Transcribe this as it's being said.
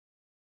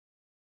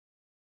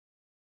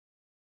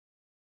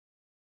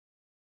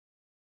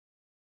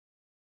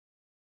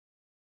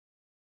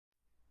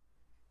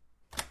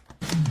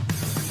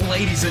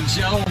Ladies and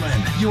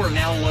gentlemen, you are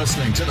now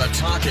listening to the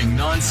Talking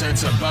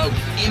Nonsense About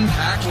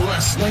Impact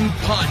Wrestling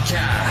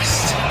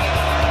podcast.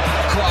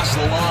 Cross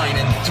the line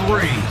in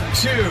 3,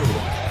 2,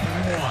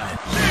 1.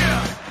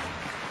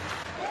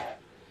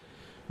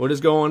 What is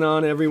going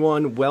on,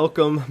 everyone?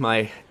 Welcome,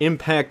 my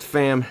Impact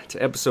fam,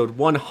 to episode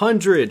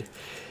 100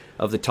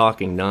 of the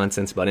Talking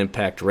Nonsense About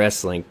Impact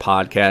Wrestling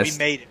podcast. We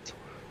made it.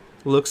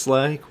 Looks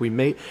like we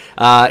made.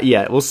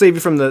 Yeah, we'll save you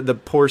from the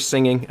poor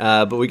singing,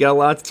 but we got a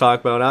lot to talk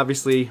about.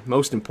 Obviously,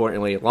 most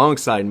importantly,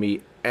 alongside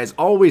me, as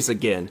always,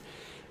 again,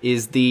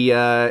 is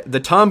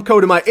the Tom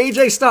Code of my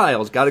AJ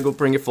Styles. Got to go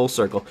bring it full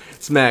circle.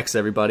 It's Max,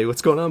 everybody.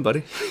 What's going on,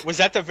 buddy? Was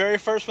that the very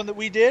first one that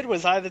we did?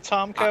 Was I the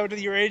Tom Code of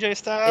your AJ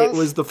Styles? It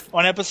was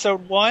on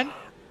episode 1.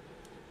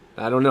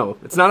 I don't know.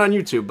 It's not on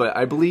YouTube, but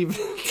I believe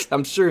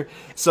I'm sure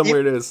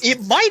somewhere it is.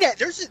 It might have.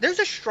 There's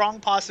a strong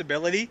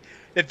possibility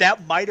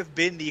that might have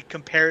been the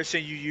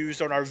comparison you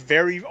used on our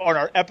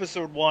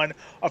episode 1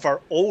 of our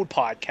old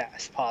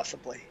podcast,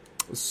 possibly.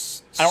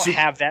 I don't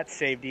have that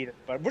saved either,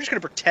 but we're just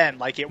gonna pretend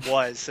like it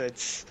was.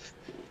 It's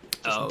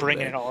just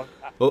bringing it all.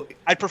 Well,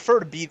 I'd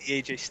prefer to be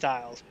the AJ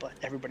Styles, but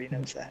everybody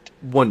knows that.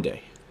 One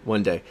day.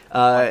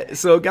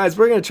 So, guys,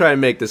 we're going to try and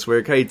make this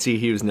work. Hey, T,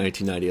 Hughes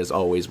 1990, as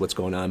always. What's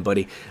going on,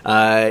 buddy?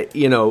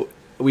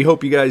 We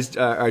hope you guys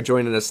are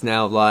joining us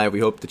now live. We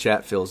hope the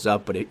chat fills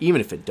up, but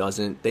even if it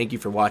doesn't, thank you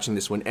for watching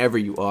this whenever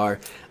you are.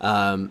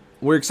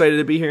 We're excited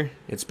to be here.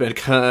 It's been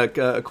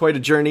quite a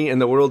journey in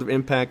the world of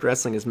Impact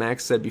Wrestling. As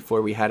Max said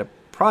before, we had a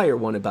prior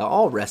one about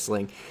all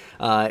wrestling,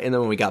 and then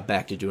when we got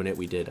back to doing it,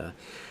 we did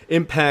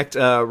Impact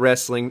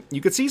Wrestling. You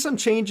could see some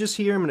changes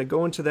here. I'm going to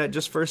go into that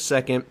just for a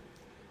second.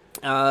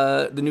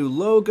 The new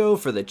logo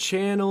for the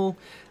channel.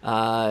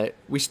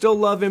 We still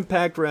love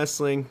Impact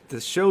Wrestling. The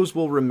shows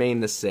will remain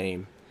the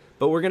same,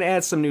 but we're going to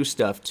add some new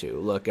stuff too.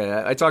 Look,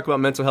 I talk about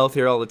mental health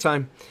here all the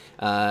time.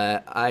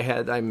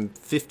 I'm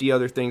 50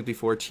 other things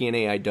before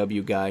TNA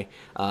IW guy,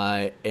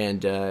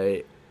 and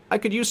I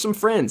could use some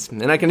friends,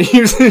 and I can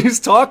use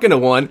talking to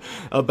one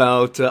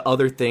about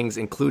other things,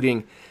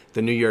 including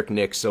the New York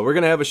Knicks. So we're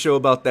going to have a show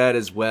about that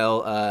as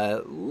well.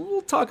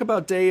 We'll talk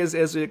about day as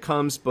it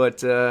comes,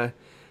 but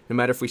no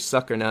matter if we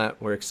suck or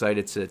not, we're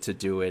excited to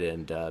do it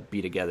and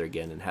be together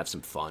again and have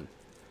some fun.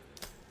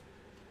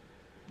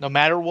 No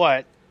matter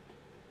what,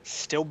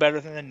 still better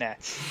than the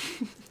Nets.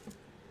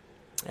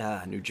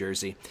 New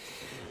Jersey.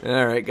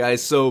 All right,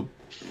 guys. So,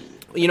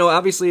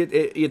 obviously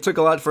it took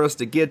a lot for us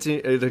to get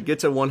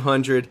to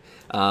 100.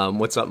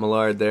 What's up,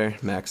 Millard? There,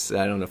 Max.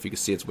 I don't know if you can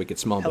see, it's wicked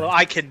small. Hello,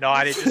 I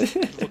cannot. It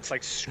just looks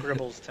like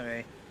scribbles to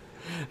me.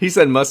 He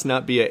said, "Must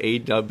not be a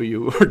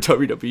AW or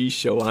WWE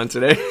show on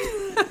today."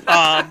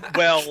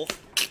 Well,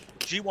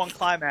 G1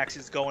 Climax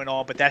is going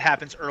on, but that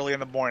happens early in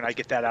the morning. I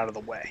get that out of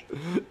the way.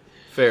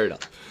 Fair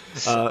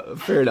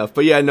enough.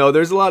 But yeah, no,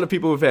 there's a lot of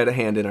people who've had a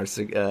hand in our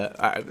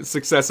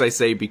success, I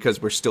say,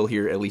 because we're still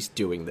here at least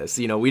doing this.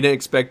 We didn't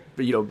expect,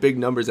 big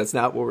numbers. That's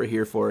not what we're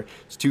here for.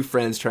 It's two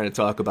friends trying to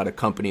talk about a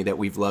company that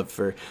we've loved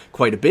for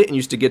quite a bit and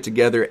used to get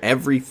together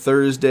every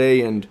Thursday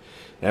and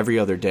every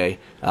other day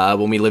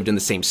when we lived in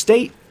the same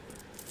state.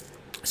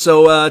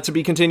 So to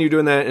be continue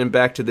doing that and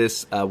back to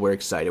this, we're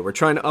excited. We're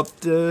trying to up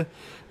the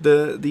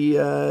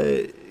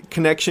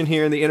connection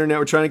here in the internet.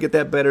 We're trying to get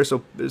that better,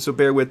 so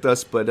bear with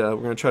us. But we're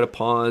going to try to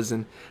pause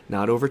and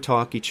not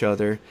overtalk each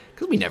other,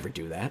 because we never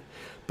do that.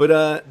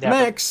 But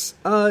Max,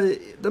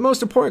 the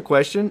most important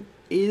question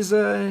is,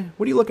 what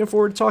are you looking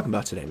forward to talking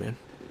about today, man?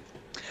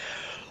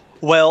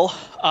 Well,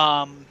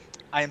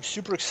 I am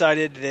super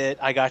excited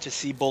that I got to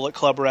see Bullet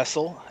Club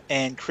wrestle,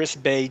 and Chris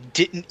Bay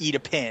didn't eat a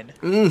pin.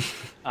 The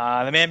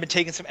man had been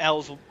taking some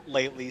L's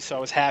lately, so I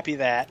was happy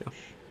that.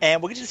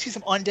 And we're going to see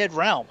some Undead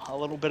Realm, a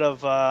little bit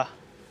of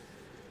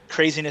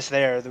craziness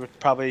there. There was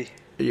probably...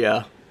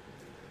 Yeah.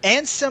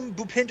 And some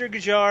Bhupinder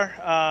Gujjar,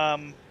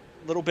 a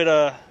little bit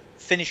of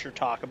finisher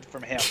talk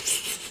from him.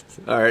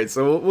 All right,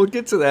 so we'll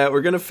get to that.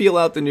 We're going to feel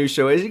out the new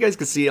show. As you guys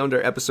can see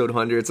under episode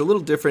 100, it's a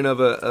little different of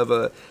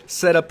a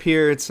setup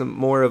here. It's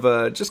more of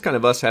a just kind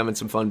of us having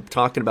some fun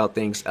talking about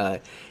things.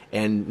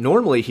 And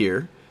normally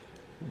here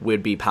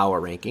would be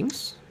power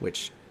rankings,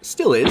 which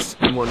still is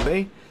in one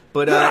way.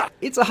 But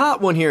it's a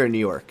hot one here in New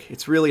York.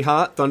 It's really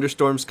hot.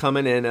 Thunderstorms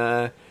coming,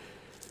 and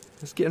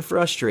it's getting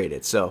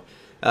frustrated. So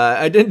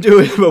I didn't do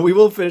it, but we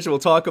will finish it. We'll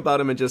talk about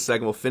them in just a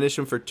second. We'll finish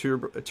them for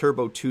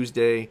Turbo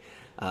Tuesday.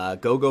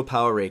 Go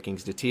Power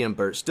Rankings. DeTia and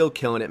Bert still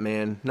killing it,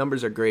 man.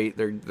 Numbers are great.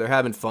 They're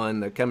having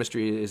fun. The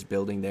chemistry is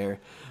building there.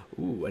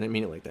 Ooh, I didn't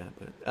mean it like that,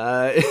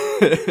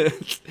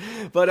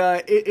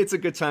 but it's a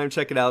good time.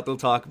 Check it out. They'll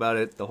talk about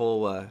it. The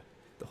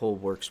whole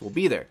works will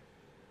be there.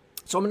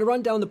 So I'm going to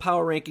run down the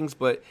power rankings,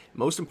 but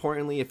most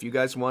importantly, if you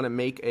guys want to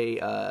make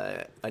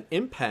an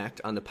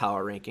impact on the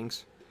power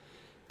rankings,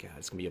 God,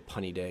 it's going to be a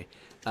punny day.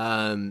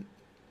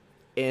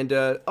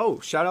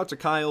 Shout out to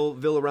Kyle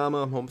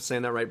Villarama, I hope I'm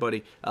saying that right,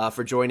 buddy,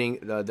 for joining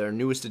their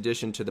newest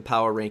addition to the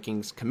Power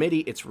Rankings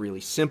committee. It's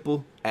really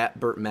simple, at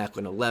Burt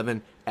Macklin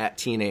 11, at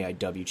TNA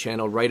IW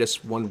channel. Write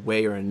us one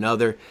way or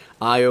another.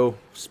 Io,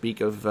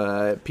 speak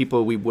of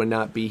people we would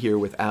not be here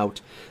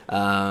without.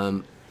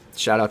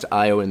 shout out to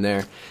Io in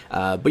there.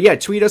 But yeah,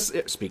 tweet us.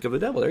 Speak of the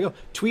devil, there you go.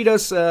 Tweet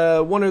us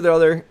one or the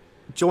other.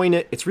 Join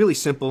it. It's really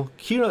simple.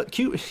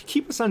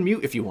 Keep us on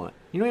mute if you want.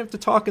 You don't have to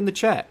talk in the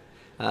chat.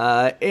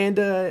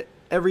 And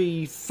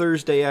every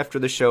Thursday after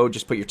the show,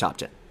 just put your top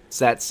 10. It's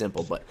that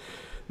simple. But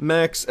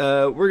Max,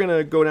 we're going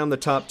to go down the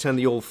top 10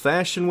 the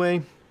old-fashioned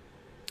way.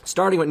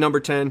 Starting with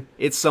number 10,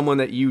 it's someone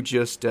that you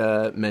just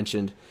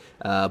mentioned.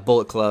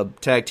 Bullet Club,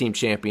 tag team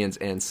champions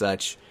and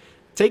such.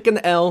 Taking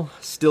the L,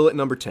 still at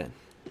number 10.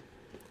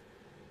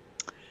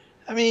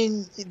 I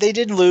mean, they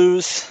did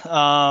lose.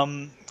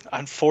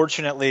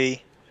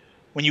 Unfortunately,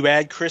 when you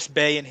add Chris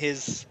Bay and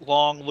his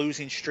long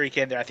losing streak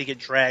in there, I think it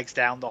drags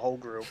down the whole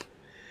group.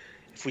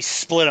 If we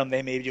split them,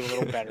 they may do a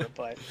little better.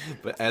 But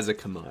as a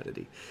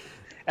commodity.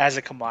 As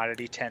a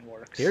commodity, 10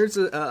 works. Here's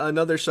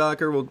another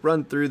shocker. We'll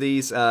run through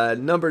these.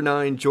 Number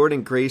 9,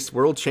 Jordynne Grace,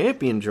 world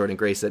champion Jordynne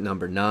Grace at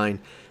number 9.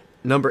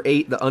 Number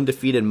 8, the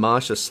undefeated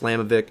Masha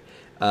Slamovic.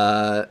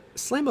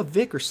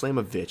 Slamovic or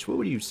Slamovich? What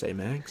would you say,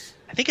 Max?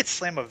 I think it's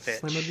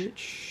Slamovich.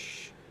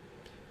 Slamovich?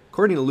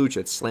 According to Lucha,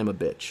 it's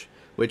Slamabitch.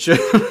 Which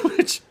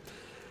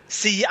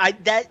See,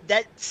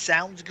 that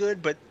sounds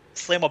good, but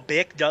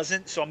Slamovic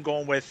doesn't, so I'm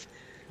going with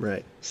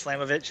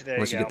Slamovich. There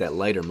Unless you you go. get that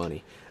lighter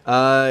money.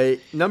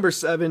 Number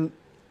 7,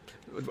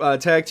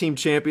 tag team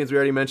champions. We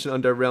already mentioned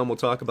Under Realm. We'll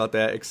talk about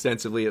that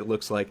extensively, it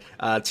looks like.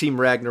 Team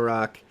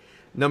Ragnarok.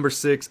 Number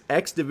 6,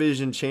 X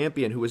Division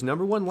champion, who was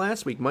number 1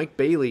 last week, Mike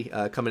Bailey,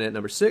 coming in at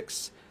number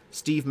 6.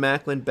 Steve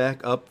Macklin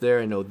back up there.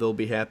 I know they'll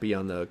be happy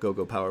on the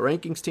Go-Go Power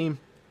Rankings team.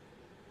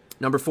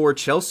 Number 4,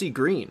 Chelsea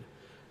Green.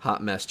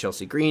 Hot mess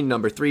Chelsea Green.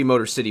 Number 3,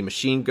 Motor City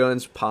Machine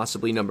Guns,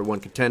 possibly number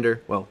 1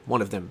 contender. Well,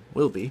 one of them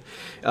will be.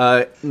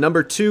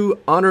 Number 2,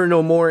 Honor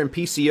No More and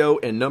PCO.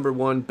 And number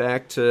 1,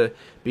 back to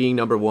being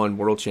number 1,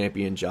 world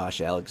champion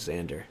Josh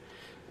Alexander.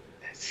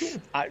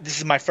 This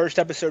is my first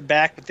episode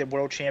back, but the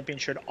world champion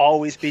should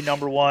always be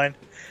number 1.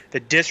 The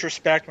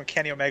disrespect when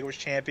Kenny Omega was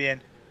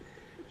champion,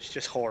 it's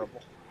just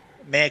horrible.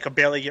 Man could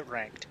barely get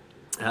ranked.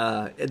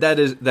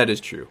 That is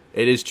true.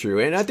 It is true,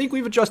 and I think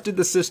we've adjusted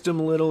the system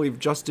a little. We've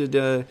adjusted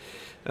the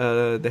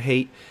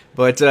hate,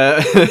 but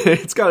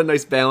it's got a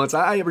nice balance.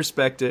 I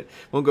respect it.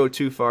 Won't go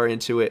too far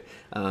into it,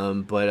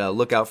 but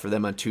look out for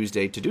them on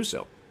Tuesday to do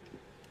so.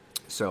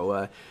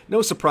 So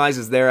no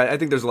surprises there. I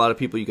think there's a lot of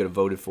people you could have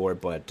voted for,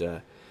 but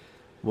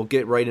we'll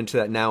get right into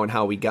that now and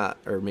how we got,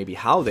 or maybe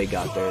how they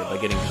got there by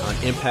getting on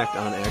Impact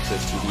on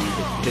Access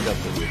TV. Hit up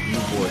the review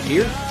board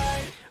here.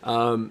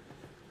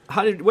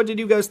 What did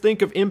you guys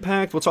think of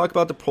Impact? We'll talk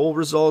about the poll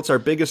results, our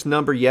biggest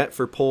number yet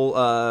for poll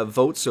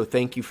votes, so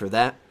thank you for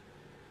that.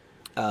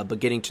 But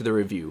getting to the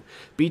review.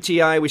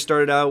 BTI, we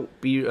started out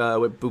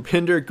with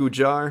Bhupinder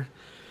Gujjar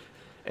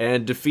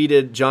and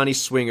defeated Johnny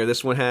Swinger.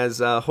 This one has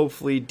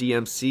hopefully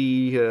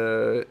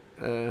DMC,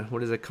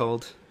 what is it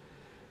called?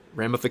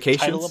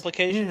 Ramifications? Title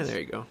implications? Yeah, there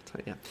you go.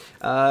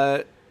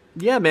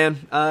 Yeah,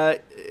 man.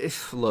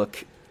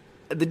 Look,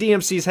 the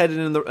DMC's headed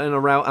in a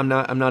route I'm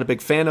not a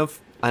big fan of.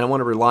 I don't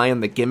want to rely on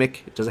the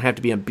gimmick. It doesn't have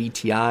to be on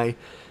BTI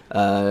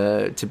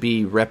to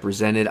be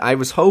represented.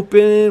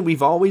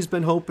 We've always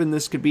been hoping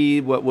this could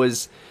be what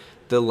was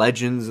the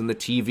Legends and the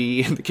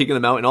TV and the King of the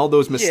Mountain, all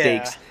those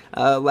mistakes,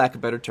 lack of a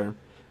better term.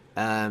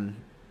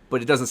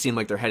 But it doesn't seem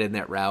like they're headed in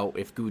that route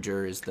if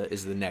Gujjar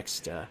is the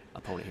next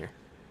opponent here.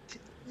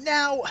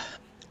 Now,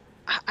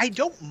 I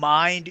don't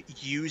mind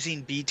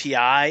using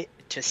BTI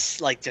to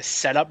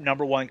set up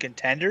number 1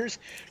 contenders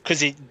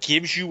because it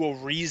gives you a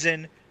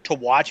reason to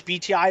watch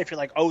BTI if you're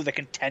like, oh, the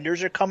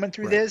contenders are coming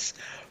through this.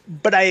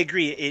 But I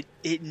agree,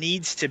 it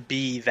needs to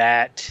be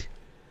that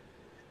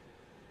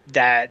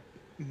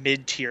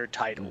mid-tier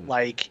title.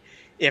 Like,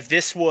 if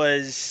this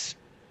was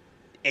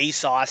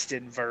Ace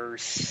Austin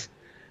versus,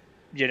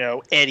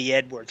 Eddie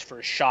Edwards for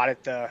a shot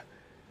at the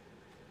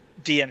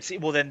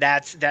DMC, well, then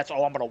that's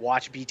all I'm going to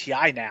watch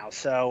BTI now.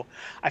 So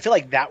I feel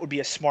like that would be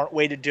a smart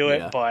way to do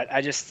it, but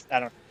I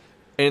don't.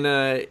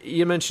 And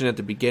you mentioned at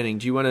the beginning,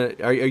 do you want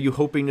to? Are you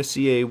hoping to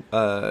see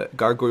a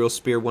Gargoyle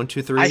Spear 1,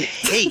 2, 3?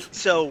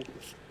 So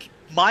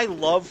my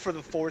love for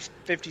the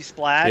 450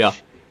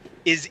 Splash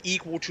is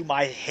equal to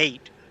my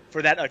hate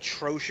for that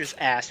atrocious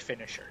ass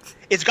finisher.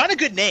 It's got a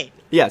good name.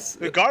 Yes,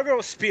 the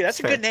Gargoyle Spear. That's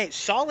a good name,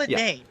 solid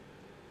name,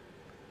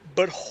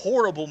 but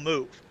horrible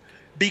move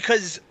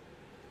because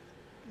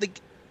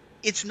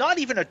it's not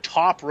even a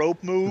top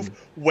rope move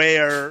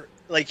where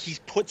he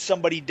puts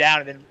somebody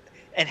down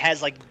and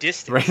has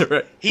distance.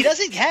 Right. He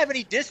doesn't have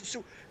any distance.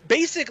 So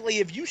basically,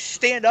 if you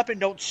stand up and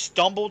don't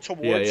stumble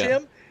towards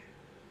him,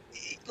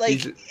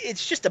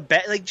 it's just a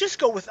bet. Just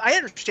go with. I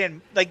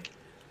understand.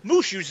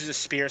 Moose uses a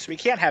spear, so we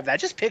can't have that.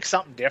 Just pick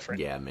something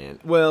different. Yeah, man.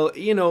 Well,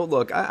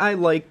 look, I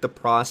like the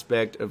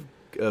prospect of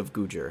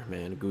Gujjar,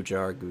 man.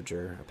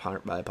 Gujjar.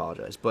 I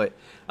apologize, but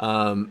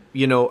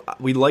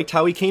we liked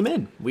how he came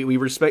in. We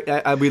respect.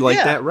 We like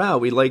that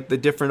route. We like the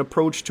different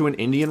approach to an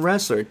Indian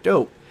wrestler.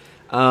 Dope.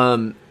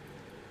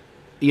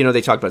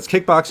 They talked about his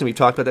kickboxing. We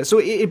talked about that. So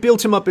it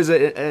built him up as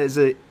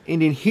a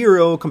Indian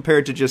hero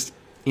compared to just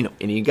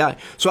Indian guy.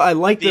 So I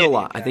liked it a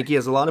lot. I think he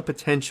has a lot of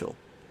potential.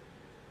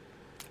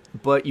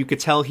 but you could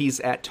tell he's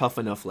at tough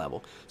enough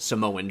level.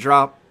 Samoan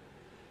drop,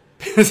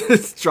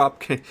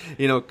 drop.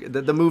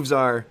 The moves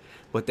are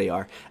what they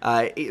are.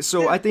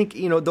 So I think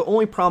the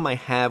only problem I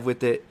have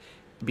with it,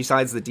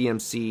 besides the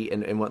DMC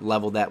and what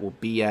level that will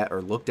be at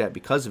or looked at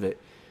because of it,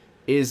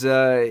 is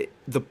the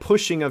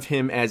pushing of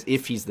him as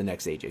if he's the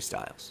next AJ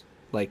Styles.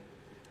 Like,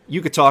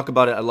 you could talk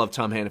about it. I love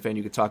Tom Hannafan.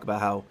 You could talk about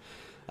how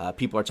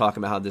people are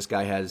talking about how this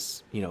guy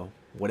has,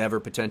 whatever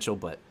potential,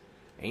 but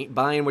ain't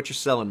buying what you're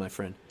selling, my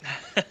friend.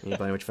 Ain't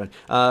buying what you're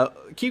selling.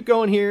 Keep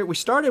going here. We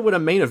started with a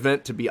main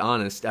event, to be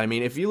honest. I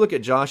mean, if you look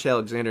at Josh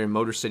Alexander and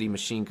Motor City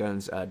Machine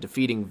Guns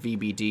defeating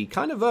VBD,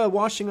 kind of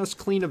washing us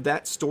clean of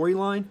that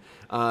storyline,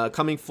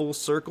 coming full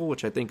circle,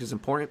 which I think is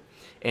important.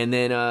 And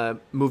then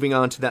moving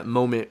on to that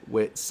moment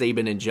with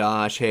Sabin and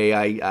Josh. Hey,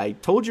 I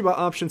told you about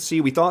Option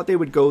C. We thought they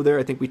would go there.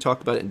 I think we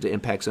talked about it in the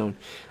Impact Zone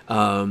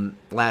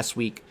last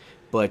week.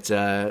 But,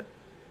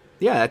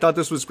 yeah, I thought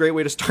this was a great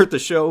way to start the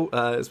show,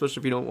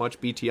 especially if you don't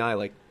watch BTI.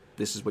 Like,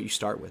 this is what you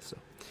start with.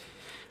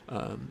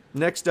 So,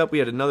 next up, we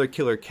had another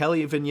Killer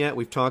Kelly vignette.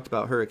 We've talked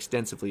about her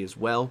extensively as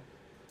well.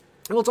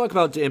 And we'll talk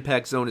about the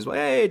Impact Zone as well.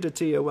 Hey,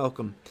 Datia,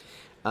 welcome.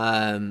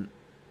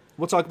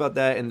 We'll talk about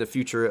that in the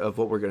future of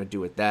what we're going to do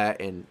with that.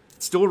 And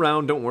still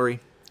around, don't worry.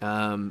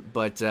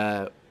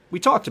 But we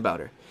talked about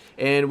her.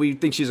 And we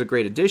think she's a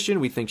great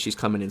addition. We think she's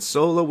coming in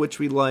solo, which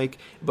we like.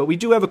 But we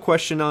do have a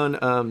question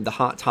on the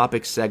Hot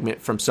Topics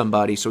segment from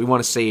somebody, so we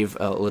want to save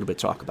a little bit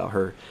to talk about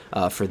her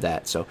for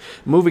that. So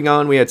moving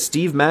on, we had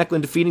Steve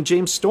Maclin defeating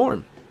James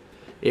Storm.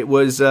 It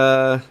was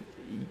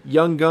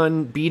Young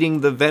Gun beating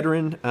the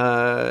veteran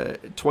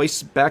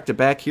twice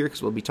back-to-back here,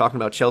 because we'll be talking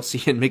about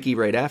Chelsea and Mickey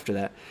right after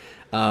that.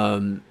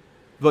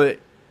 But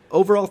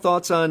overall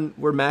thoughts on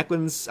where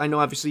Maclin's... I know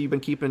obviously you've been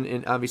keeping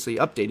it obviously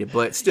updated,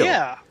 but still...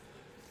 Yeah.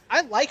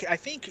 I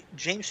think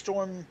James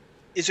Storm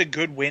is a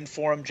good win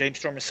for him. James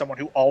Storm is someone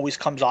who always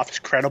comes off as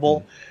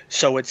credible,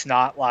 so it's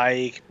not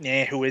like,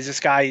 who is this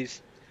guy?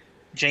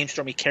 James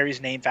Storm, he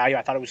carries name value.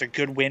 I thought it was a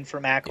good win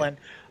for Maclin.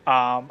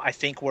 Yeah. I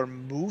think we're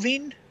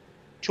moving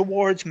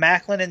towards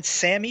Maclin and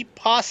Sammy,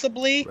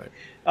 possibly,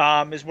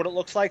 is what it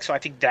looks like. So I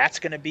think that's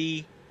going to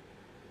be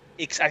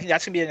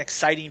an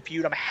exciting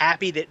feud. I'm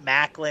happy that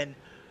Maclin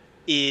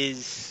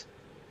is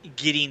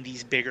getting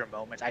these bigger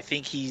moments. I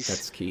think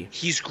that's key.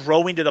 He's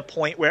growing to the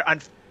point where,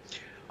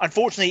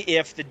 unfortunately,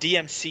 if the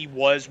DMC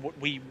was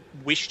what we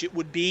wished it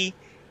would be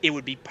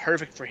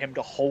perfect for him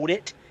to hold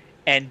it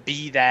and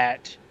be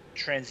that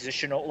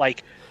transitional,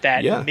 like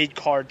that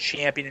mid-card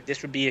champion. And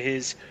this would be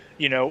his,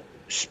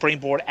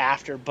 springboard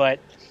after. But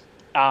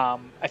I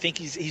think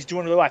he's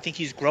doing really well. I think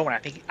he's growing.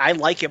 I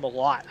like him a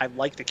lot. I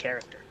like the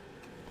character.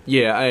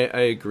 Yeah, I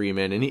agree,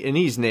 man. And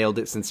he's nailed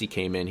it since he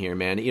came in here,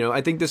 man.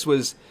 I think this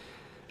was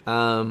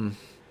a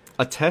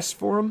test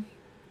for him.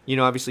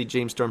 Obviously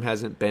James Storm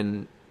hasn't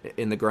been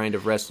in the grind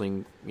of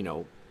wrestling,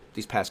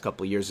 these past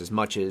couple of years as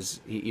much as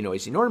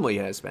as he normally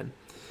has been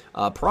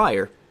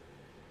prior.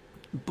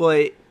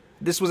 But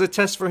this was a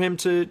test for him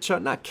to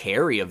not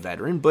carry a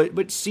veteran,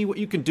 but see what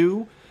you can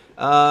do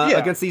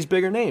against these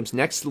bigger names.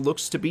 Next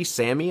looks to be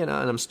Sammy, and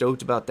I'm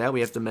stoked about that. We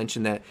have to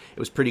mention that it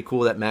was pretty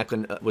cool that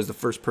Maclin was the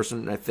first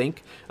person, I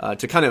think,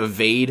 to kind of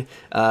evade,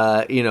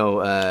 or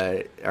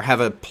have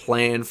a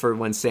plan for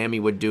when Sammy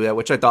would do that,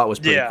 which I thought was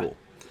pretty cool.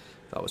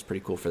 I thought it was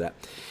pretty cool for that.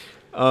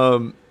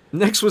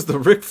 Next was the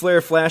Ric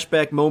Flair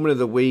flashback moment of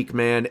the week,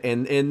 man,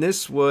 and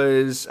this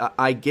was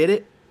I get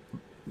it.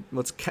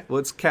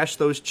 Let's cash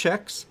those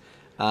checks,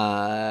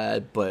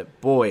 but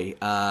boy,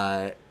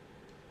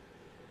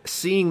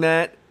 seeing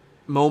that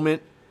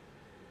moment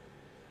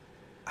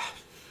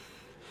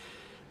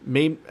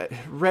made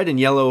Red and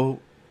Yellow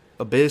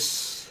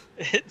Abyss.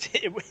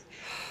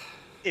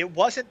 It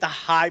wasn't the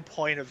high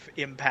point of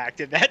Impact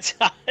at that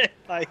time.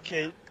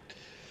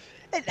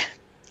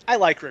 I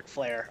like Ric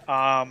Flair.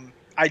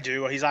 I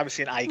do. He's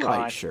obviously an icon.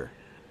 Right, sure.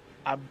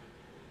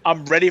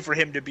 I'm ready for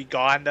him to be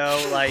gone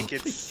though. Like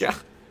it's yeah.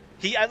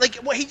 He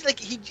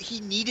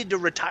needed to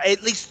retire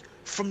at least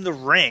from the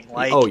ring.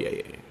 Like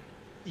yeah.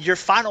 Your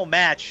final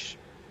match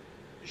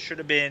should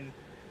have been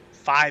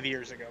 5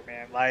 years ago,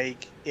 man.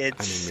 Like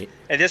it's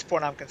at this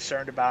point I'm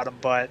concerned about him,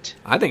 but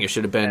I think it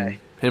should have been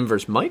him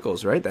versus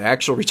Michaels, right? The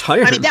actual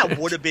retirement. I mean, that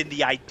would have been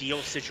the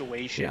ideal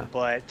situation,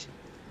 but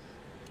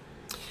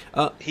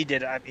he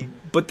did. I mean,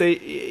 but they,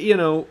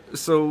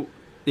 so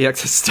the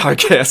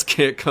Starcast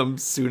can't come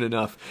soon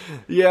enough.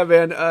 Yeah,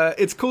 man,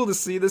 it's cool to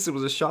see this. It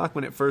was a shock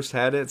when it first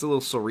had it. It's a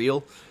little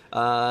surreal,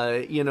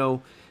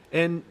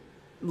 and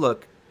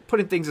look,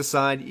 putting things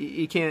aside,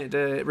 you can't.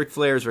 Ric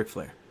Flair is Ric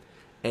Flair,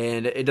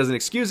 and it doesn't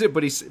excuse it,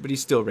 but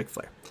he's still Ric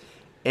Flair,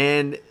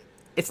 and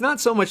it's not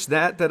so much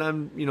that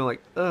I'm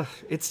like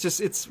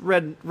it's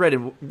red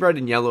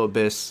and yellow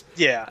Abyss.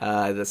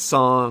 Yeah, the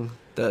song,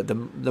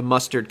 the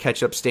mustard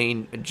ketchup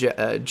stain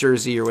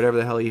jersey or whatever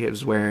the hell he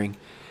was wearing.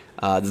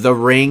 The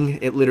ring,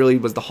 it literally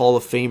was the Hall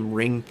of Fame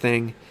ring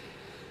thing.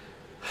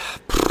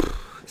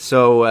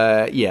 So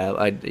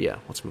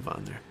let's move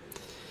on there.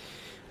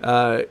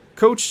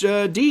 Coach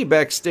D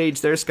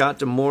backstage there, Scott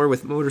D'Amore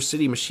with Motor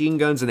City Machine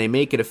Guns, and they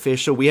make it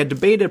official. We had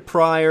debated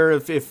prior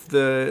if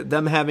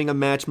them having a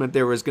match meant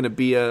there was going to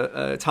be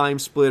a time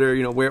splitter.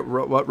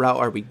 What route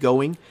are we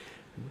going?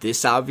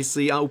 This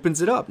obviously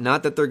opens it up.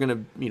 Not that they're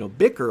going to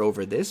bicker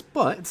over this,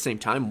 but at the same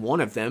time,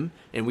 one of them,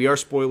 and we are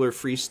spoiler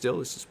free still.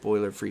 This is a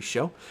spoiler free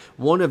show.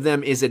 One of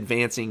them is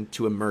advancing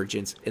to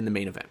emergence in the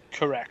main event.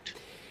 Correct,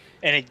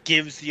 and it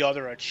gives the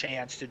other a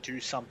chance to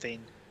do something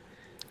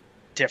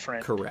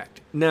different. Correct.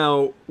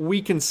 Now,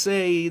 we can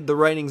say the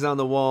writing's on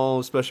the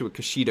wall, especially with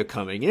Kushida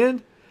coming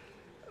in,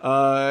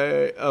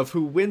 of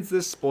who wins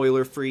this,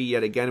 spoiler-free.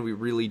 Yet again, we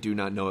really do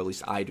not know. At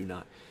least I do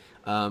not.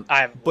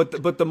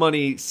 But the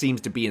money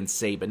seems to be in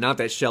Saban. Not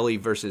that Shelley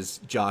versus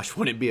Josh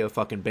wouldn't be a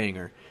fucking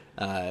banger.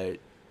 That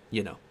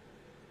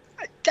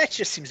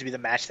just seems to be the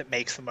match that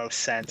makes the most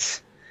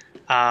sense.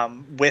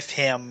 With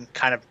him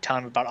kind of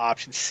telling him about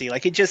option C.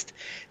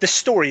 The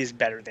story is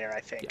better there,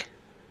 I think. Yeah.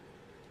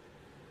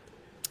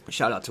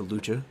 Shout out to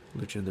Lucha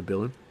in the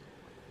building.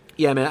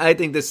 Yeah, man, I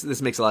think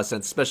this makes a lot of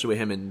sense, especially with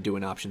him and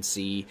doing option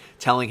C,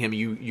 telling him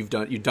you've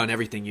done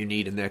everything you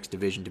need in the X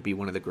division to be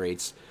one of the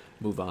greats.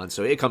 Move on.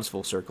 So it comes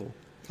full circle,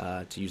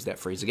 to use that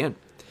phrase again.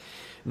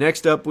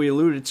 Next up, we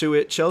alluded to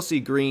it. Chelsea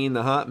Green,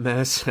 the hot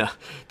mess,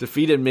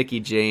 defeated Mickie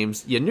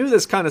James. You knew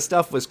this kind of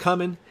stuff was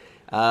coming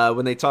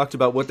when they talked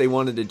about what they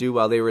wanted to do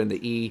while they were in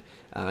the E,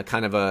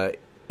 kind of a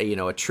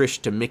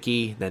Trish to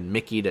Mickie, then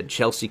Mickie to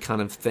Chelsea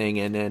kind of thing,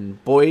 and then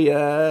boy,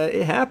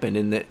 it happened,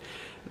 and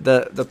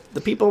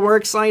the people were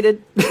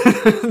excited.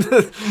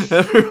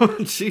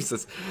 Everyone,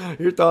 Jesus,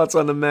 your thoughts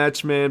on the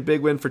match, man?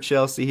 Big win for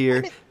Chelsea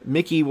here.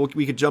 Mickie,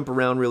 we could jump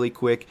around really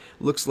quick.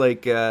 Looks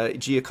like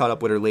Gia caught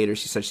up with her later.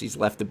 She said she's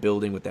left the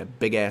building with that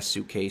big ass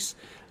suitcase,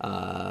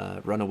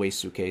 runaway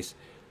suitcase.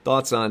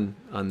 Thoughts on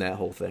that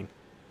whole thing?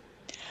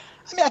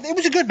 I mean, it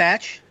was a good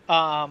match.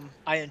 I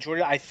enjoyed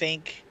it. I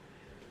think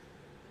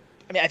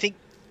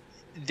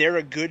they're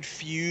a good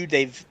feud.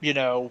 They've,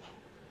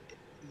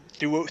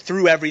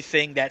 through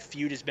everything, that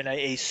feud has been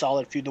a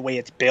solid feud the way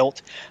it's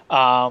built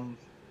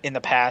in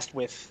the past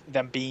with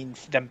them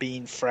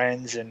being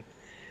friends and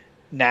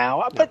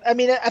now. But I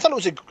mean, I thought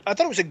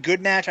it was a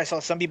good match. I saw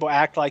some people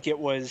act like it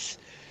was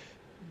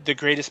the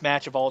greatest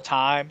match of all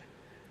time.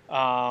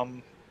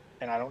 And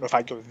I don't know if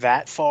I'd go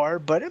that far,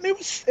 but I mean,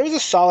 it was a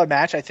solid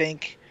match. I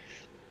think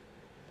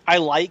I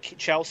like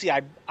Chelsea.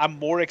 I'm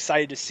more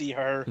excited to see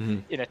her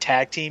in a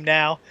tag team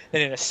now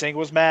than in a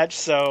singles match.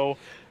 So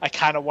I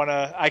kind of want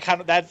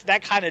to.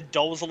 That kind of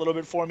dulls a little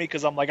bit for me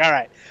because I'm like, all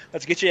right,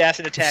 let's get your ass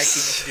in a tag team.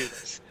 Let's do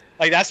this.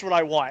 That's what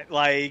I want.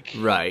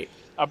 Right.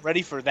 I'm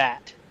ready for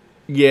that.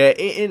 Yeah,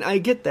 and I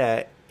get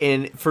that.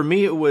 And for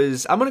me, it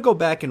was. I'm gonna go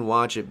back and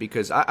watch it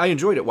because I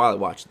enjoyed it while I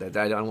watched it.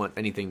 I don't want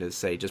anything to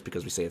say just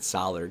because we say it's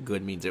solid or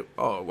good means it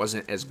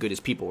wasn't as good as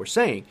people were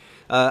saying.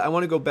 I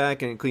want to go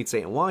back and clean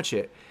slate and watch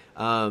it.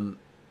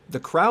 The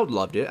crowd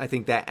loved it. I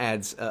think that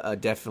adds a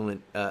definite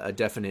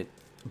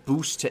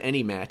boost to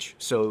any match.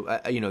 So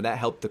that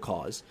helped the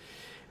cause.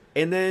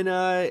 And then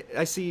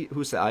I see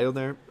who's the Io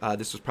there.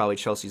 This was probably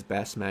Chelsea's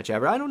best match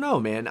ever. I don't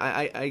know, man.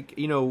 I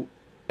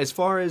as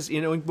far as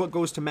what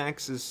goes to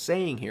Max's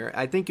saying here,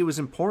 I think it was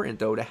important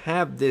though to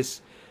have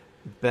this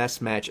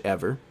best match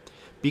ever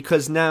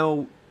because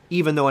now,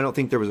 even though I don't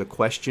think there was a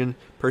question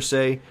per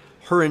se,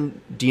 her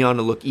and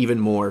Deonna look even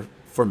more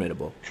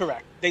formidable.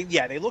 Correct.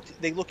 They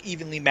look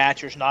evenly matched.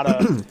 There's not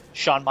a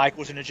Shawn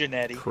Michaels and a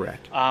Jannetty.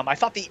 Correct. I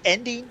thought the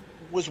ending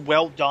was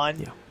well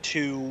done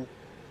to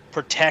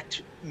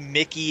protect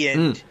Mickie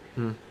and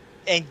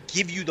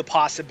give you the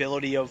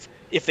possibility of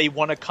if they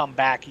want to come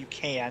back, you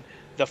can.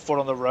 The foot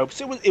on the ropes.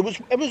 It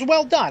was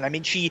well done. I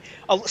mean, she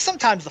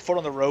sometimes the foot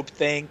on the rope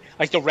thing,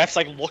 the ref's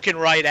looking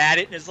right at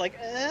it and is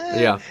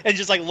and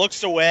just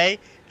looks away.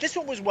 This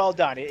one was well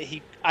done.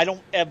 I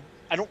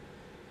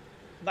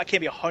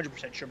can't be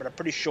 100% sure, but I'm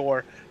pretty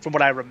sure from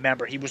what I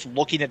remember, he was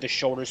looking at the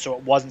shoulders, so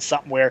it wasn't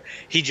something where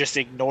he just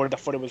ignored the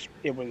foot.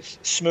 It was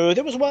smooth.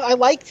 It was well.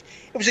 It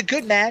was a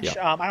good match.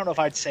 Yeah. I don't know if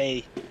I'd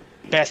say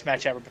best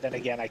match ever, but then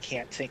again, I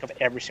can't think of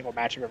every single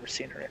match I've ever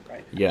seen her in.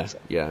 Right? Yeah, so.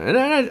 Yeah,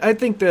 and I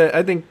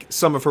think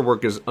some of her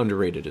work is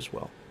underrated as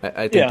well.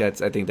 I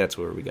think that's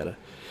where we gotta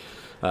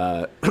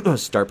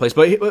start place.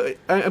 But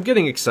I'm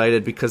getting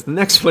excited because the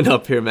next one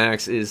up here,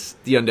 Max, is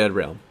the Undead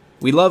Realm.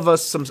 We love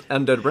us some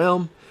Undead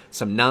Realm.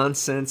 Some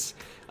nonsense,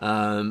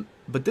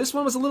 but this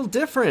one was a little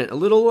different. A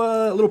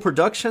little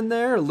production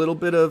there, a little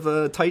bit of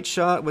a tight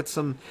shot with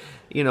some,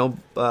 through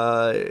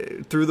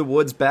the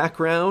woods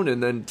background,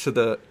 and then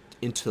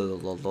into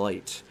the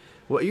light.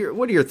 What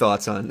are your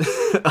thoughts on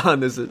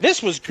on this?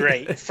 This was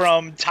great.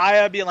 From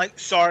Taya being like,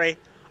 "Sorry,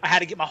 I had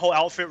to get my whole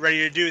outfit ready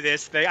to do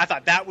this thing." I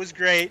thought that was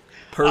great.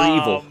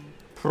 Evil.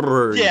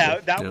 Yeah,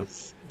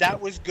 that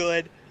was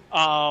good.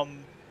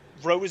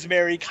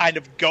 Rosemary kind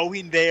of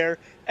going there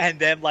and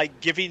then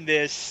giving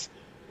this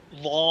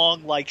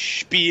long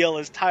spiel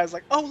as Ty's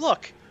like, "Oh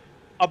look,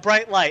 a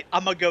bright light.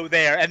 I'm gonna go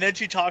there." And then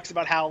she talks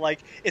about how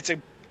it's a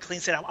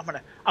clean set. I'm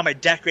gonna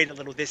decorate a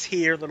little this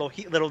here,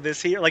 little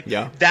this here.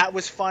 That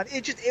was fun.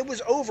 It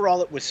was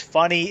overall it was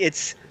funny.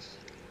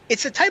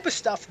 it's the type of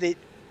stuff that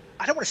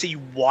I don't want to say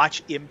you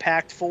watch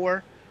Impact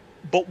for,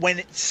 but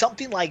when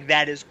something like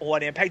that is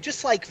on Impact,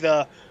 just like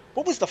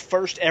what was the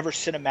first ever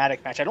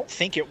cinematic match? I don't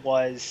think it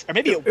was, or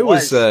maybe it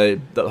was the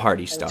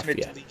Hardy stuff.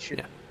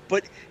 Yeah.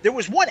 But there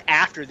was one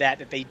after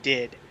that they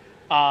did.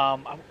 I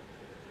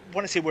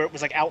want to say where it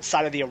was like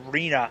outside of the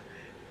arena.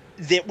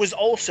 That was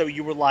also,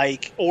 you were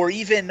like, or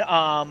even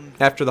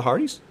after the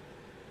Hardys.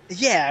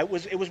 Yeah, it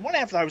was one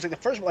after. I was like the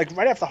first one, like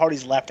right after the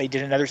Hardys left, they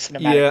did another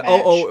cinematic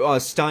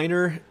match.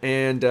 Steiner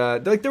and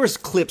like there was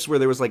clips where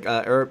there was like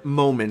or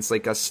moments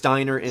like a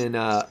Steiner and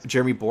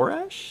Jeremy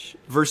Borash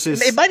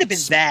versus it might have been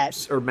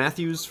that or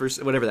Matthews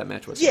versus whatever that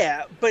match was.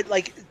 Yeah, but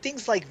like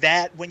things like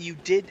that when you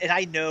did, and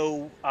I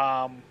know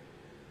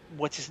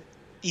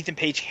Ethan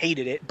Page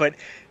hated it, but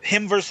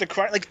him versus the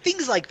crowd, like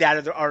things like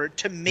that are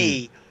to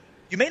me.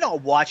 You may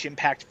not watch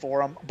Impact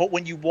for them, but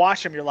when you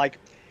watch them, you're like,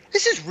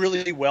 this is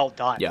really well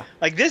done. Yeah.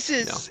 Like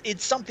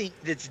it's something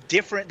that's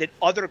different that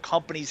other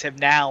companies have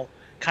now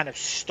kind of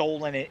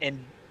stolen it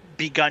and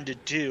begun to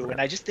do. Right.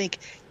 And I just think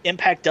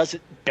Impact does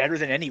it better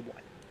than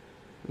anyone.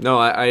 No,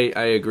 I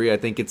agree. I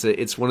think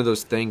it's one of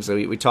those things that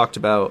we talked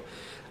about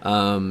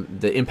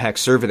the Impact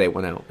survey that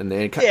went out. And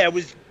it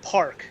was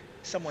Park.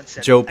 Someone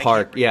said Joe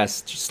Park.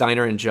 Yes.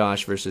 Steiner and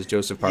Josh versus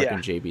Joseph Park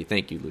and JB.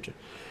 Thank you, Lucha.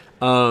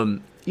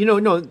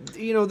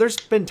 There's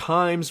been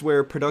times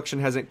where production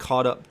hasn't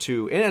caught up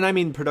to, and I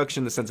mean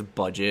production in the sense of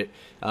budget,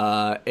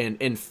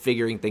 and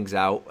figuring things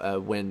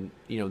out when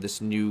this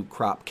new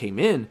crop came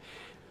in.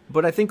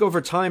 But I think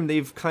over time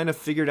they've kind of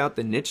figured out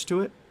the niche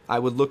to it.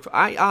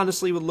 I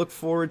honestly would look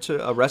forward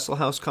to a Wrestle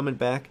House coming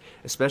back,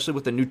 especially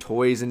with the new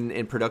toys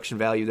and production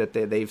value that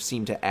they've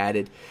seemed to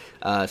add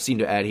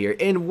here.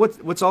 And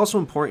what's also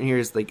important here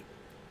is like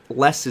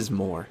less is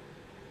more,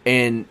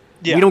 and.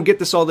 Yeah. We don't get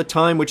this all the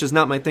time, which is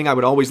not my thing. I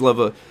would always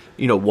love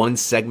one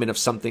segment of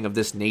something of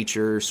this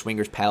nature,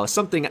 Swingers Palace,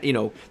 something,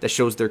 that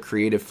shows their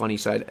creative, funny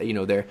side,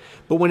 there.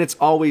 But when it's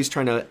always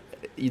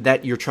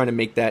you're trying to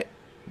make that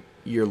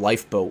your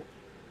lifeboat,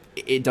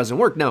 it doesn't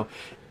work. Now,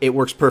 it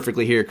works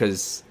perfectly here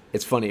because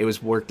it's funny. It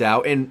was worked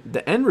out. And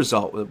the end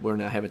result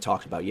I haven't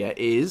talked about yet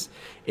is,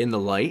 in the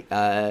light,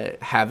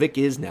 Havoc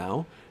is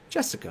now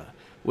Jessica,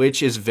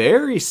 which is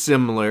very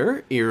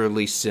similar,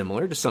 eerily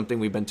similar to something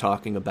we've been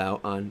talking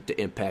about on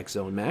the Impact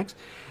Zone Max,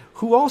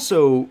 who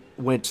also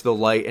went to the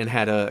light and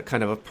had a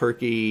kind of a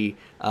perky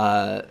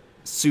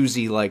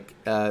Susie-like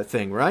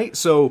thing, right?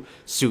 So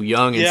Su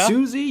Yung and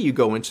Susie, you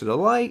go into the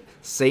light.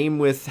 Same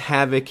with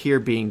Havoc here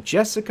being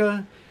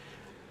Jessica.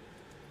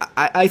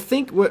 I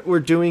think what we're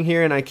doing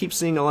here, and I keep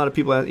seeing a lot of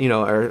people,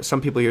 or some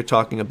people here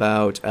talking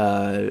about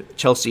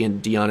Chelsea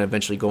and Deonna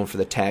eventually going for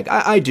the tag.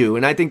 I do,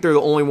 and I think they're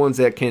the only ones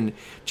that can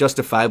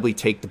justifiably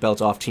take the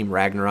belt off Team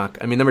Ragnarok.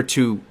 I mean, number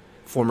two,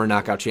 former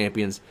Knockout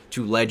champions,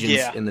 two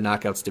legends in the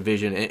Knockouts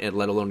division, and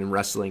let alone in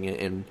wrestling,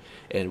 and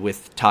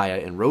with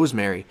Taya and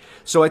Rosemary.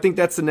 So I think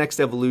that's the next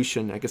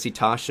evolution. I can see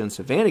Tasha and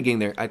Savannah getting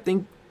there. I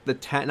think the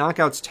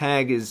Knockouts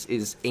tag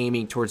is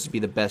aiming towards to be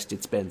the best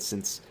it's been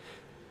since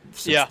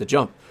the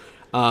jump.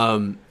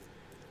 But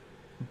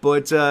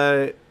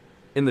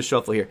in the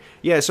shuffle here.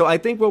 Yeah, so I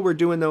think what we're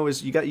doing though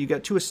is you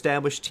got two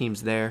established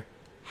teams there.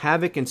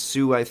 Havoc and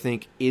Sue, I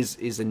think,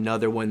 is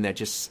another one that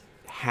just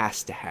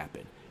has to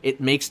happen.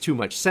 It makes too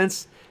much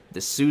sense.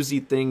 The Susie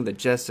thing, the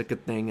Jessica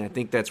thing, I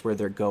think that's where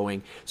they're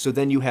going. So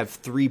then you have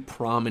three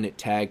prominent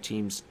tag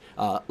teams,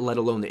 let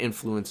alone the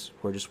Influence,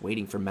 who are just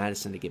waiting for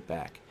Madison to get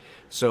back.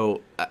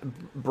 So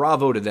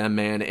bravo to them,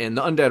 man. And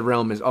the Undead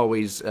Realm is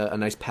always a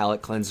nice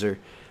palate cleanser.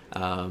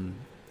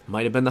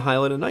 Might have been the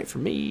highlight of the night for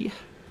me.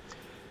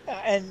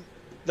 And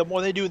the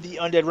more they do the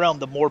Undead Realm,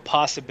 the more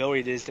possibility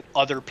it is that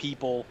other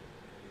people,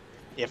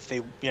 if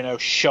they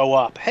show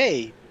up,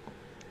 hey,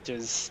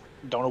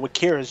 don't know what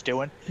Kira's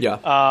doing.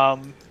 Yeah.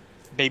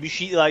 Maybe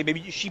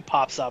she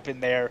pops up in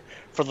there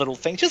for little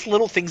things, just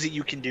little things that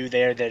you can do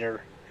there that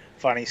are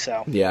funny.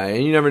 So yeah,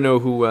 and you never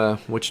know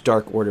which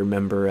Dark Order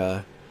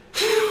member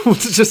will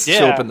just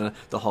show up in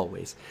the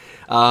hallways.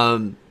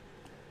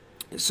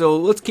 So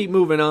let's keep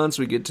moving on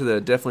so we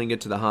definitely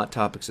get to the hot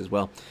topics as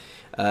well.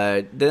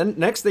 Then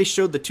next they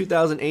showed the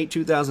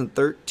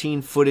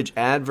 2008-2013 footage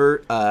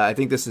advert. I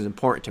think this is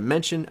important to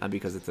mention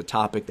because it's a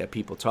topic that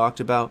people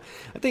talked about.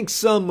 I think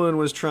someone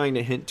was trying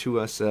to hint to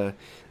us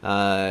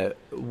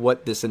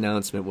what this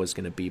announcement was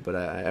going to be, but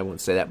I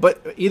won't say that.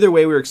 But either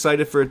way, we were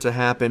excited for it to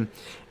happen.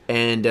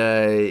 And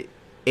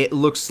it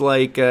looks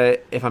like,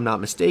 if I'm not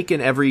mistaken,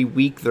 every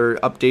week they're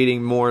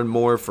updating more and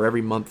more for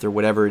every month or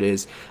whatever it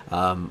is.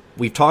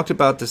 We've talked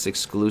about this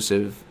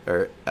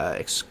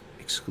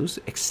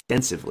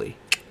extensively.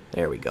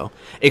 There we go.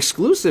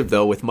 Exclusive,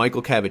 though, with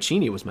Michael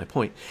Cavaccini was my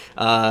point,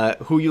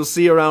 who you'll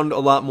see around a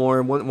lot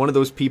more. One of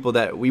those people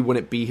that we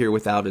wouldn't be here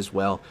without as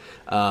well,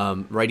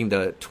 writing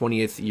the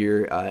 20th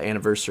year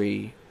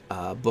anniversary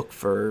book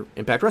for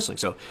Impact Wrestling.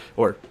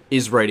 Or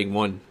is writing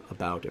one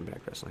about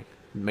Impact Wrestling.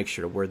 Make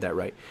sure to word that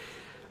right.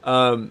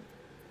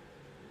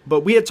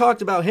 But we had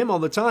talked about him all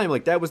the time.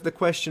 Like, that was the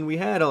question we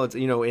had,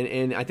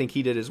 and I think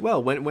he did as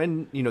well.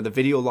 When the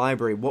video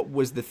library, what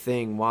was the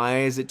thing? Why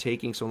is it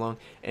taking so long?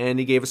 And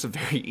he gave us a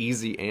very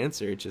easy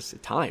answer,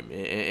 just time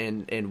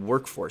and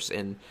workforce.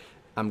 And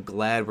I'm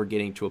glad we're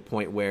getting to a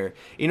point where,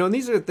 and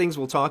these are the things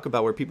we'll talk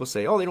about where people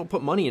say, oh, they don't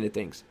put money into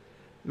things.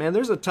 Man,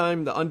 there's a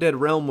time the Undead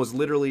Realm was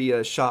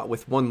literally shot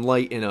with one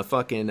light in a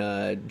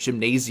fucking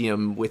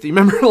gymnasium with, you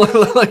remember,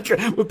 like,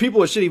 with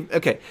people with shitty,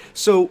 okay,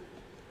 so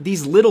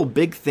these little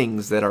big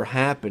things that are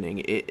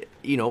happening,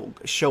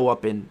 show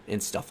up in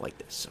stuff like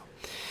this.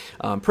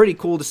 So, pretty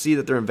cool to see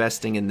that they're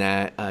investing in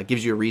that.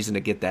 Gives you a reason to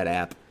get that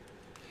app.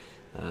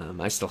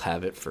 I still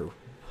have it for,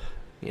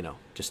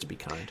 just to be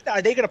kind.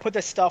 Are they going to put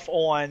this stuff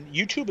on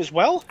YouTube as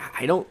well?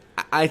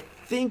 I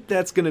think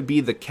that's going to be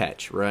the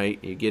catch, right?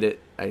 You get it.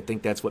 I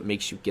think that's what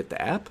makes you get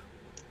the app.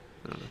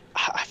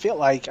 I feel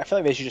like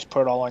they should just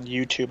put it all on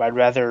YouTube. I'd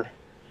rather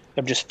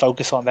them just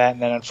focus on that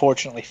and then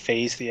unfortunately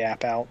phase the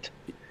app out.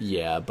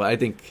 Yeah, but I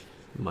think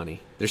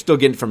money. They're still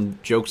getting from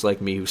jokes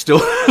like me who still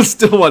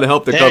want to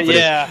help the company.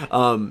 Yeah.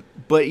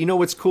 But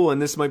what's cool,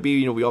 and this might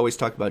be, we always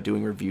talk about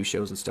doing review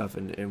shows and stuff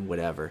and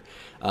whatever.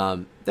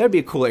 That'd be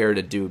a cool era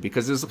to do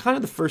because it was kind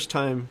of the first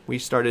time we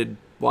started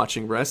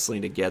watching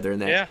wrestling together in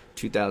that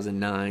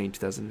 2009,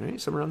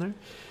 2008, somewhere around there.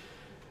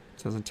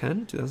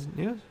 2010, 2000,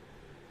 yeah.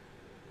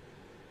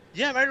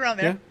 Yeah, right around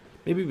there. Yeah,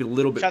 maybe a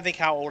little bit. I think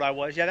how old I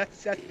was. Yeah, that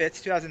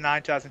fits.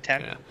 2009,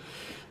 2010. Yeah.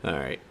 All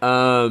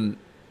right.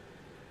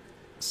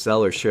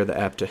 Sell or share the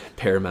app to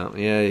Paramount.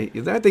 Yeah,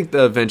 I think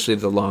eventually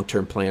the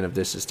long-term plan of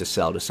this is to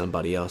sell to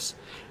somebody else.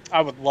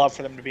 I would love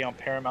for them to be on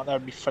Paramount. That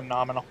would be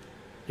phenomenal.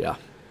 Yeah.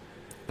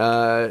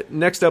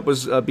 Next up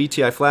was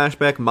BTI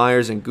Flashback.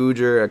 Myers and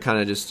Gujar are kind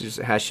of just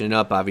hashing it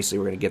up. Obviously,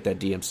 we're going to get that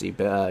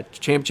DMC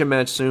championship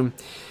match soon.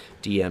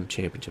 DM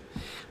championship.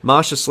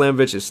 Masha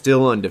Slamovich is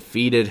still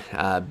undefeated,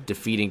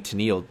 defeating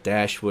Tennille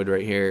Dashwood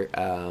right here.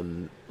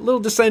 Little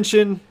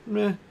dissension,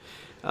 meh.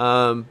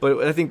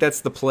 But I think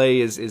that's the play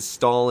is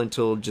stall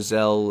until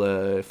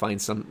Giselle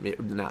finds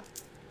not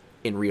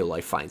in real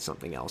life finds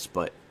something else,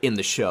 but in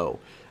the show.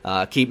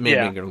 Keep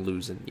miming or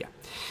losing,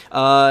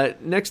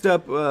 next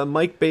up,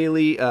 Mike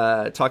Bailey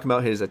talking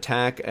about his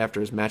attack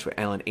after his match with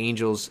Alan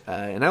Angels.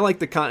 And I like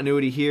the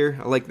continuity here.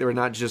 I like they were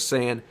not just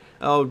saying,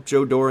 oh,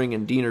 Joe Doring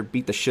and Diener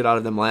beat the shit out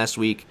of them last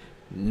week.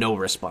 No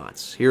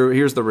response.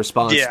 Here's the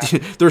response. Yeah.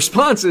 The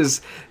response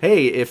is,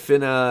 hey, if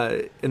in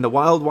the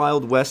wild,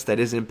 wild west that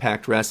is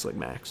Impact Wrestling,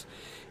 Max,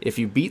 if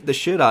you beat the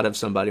shit out of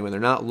somebody when they're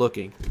not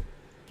looking,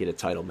 get a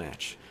title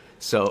match.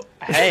 So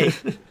hey,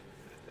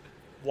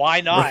 why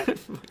not?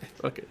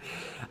 Okay.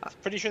 I'm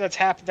pretty sure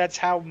that's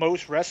how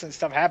most wrestling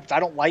stuff happens. I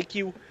don't like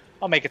you,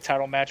 I'll make a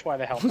title match. Why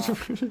the hell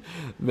not?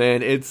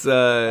 Man, it's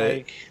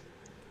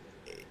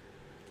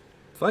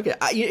fuck it.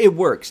 It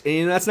works.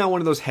 And that's not one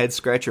of those head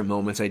scratcher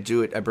moments. I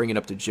bring it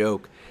up to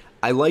joke.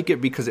 I like it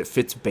because it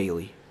fits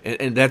Bailey.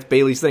 And that's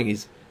Bailey's thing.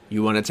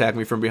 You want to attack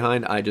me from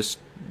behind? I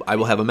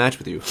will have a match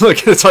with you.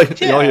 Like, that's all,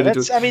 all you have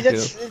to do. I mean,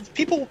 that's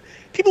people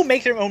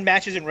make their own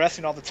matches in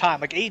wrestling all the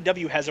time. Like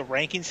AEW has a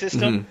ranking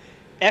system.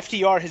 Mm-hmm.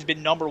 FTR has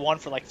been number one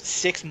for like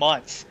 6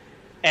 months,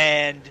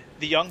 and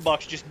the Young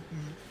Bucks just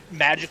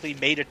magically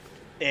made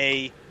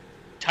a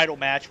title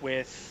match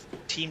with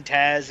Team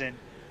Taz and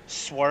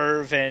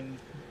Swerve and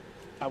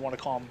I want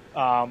to call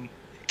him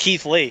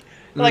Keith Lee.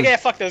 They're like,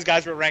 fuck those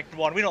guys. We're ranked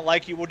 1. We don't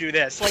like you. We'll do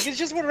this. Like, it's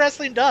just what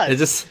wrestling does. It's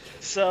just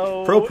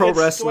so pro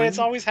wrestling. The way it's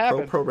always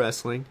happened. Pro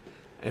wrestling.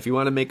 If you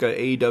want to make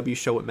a AEW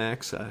show at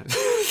Max,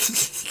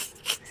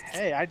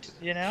 hey,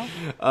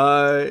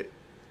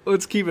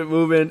 let's keep it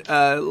moving.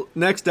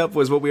 Next up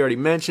was what we already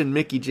mentioned.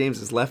 Mickie James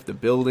has left the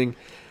building.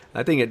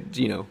 I think it,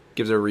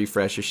 gives her a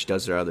refresh as she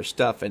does her other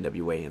stuff,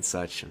 NWA and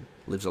such, and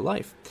lives a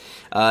life.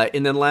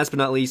 And then last but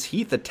not least,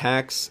 Heath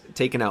attacks,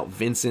 taking out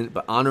Vincent,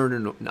 but Honor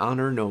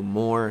No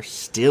More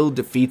still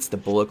defeats the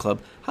Bullet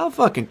Club. How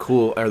fucking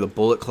cool are the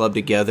Bullet Club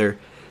together?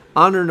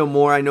 Honor No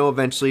More, I know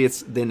eventually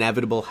the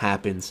inevitable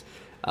happens,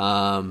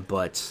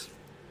 but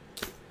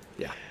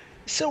yeah.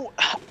 So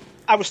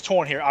I was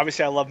torn here.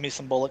 Obviously, I love me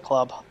some Bullet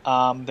Club.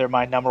 They're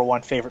my number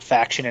one favorite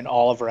faction in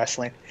all of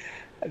wrestling.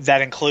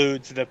 That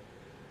includes the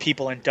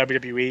people in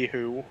WWE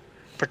who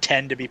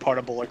pretend to be part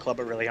of Bullet Club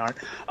but really aren't.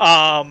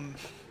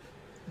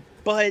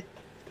 But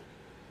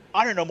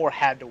Honor No More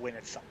had to win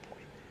at some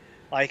point.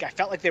 Like, I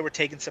felt like they were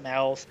taking some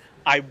L's.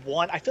 I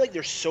feel like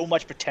there's so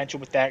much potential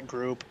with that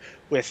group,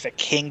 with the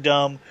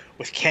Kingdom,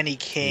 with Kenny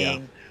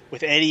King,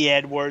 with Eddie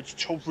Edwards,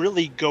 to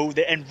really go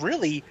there, and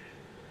really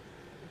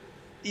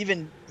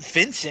even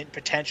Vincent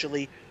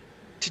potentially,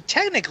 to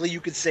technically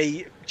you could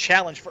say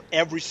challenge for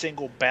every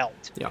single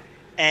belt. Yeah.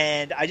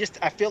 And I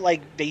feel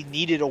like they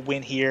needed a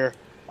win here.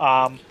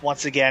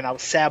 Once again, I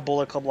was sad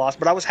Bullet Club lost,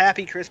 but I was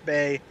happy Chris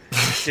Bay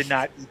did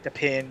not eat the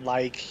pin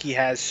like he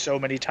has so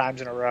many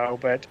times in a row.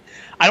 But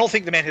I don't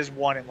think the man has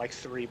won in like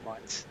 3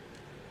 months.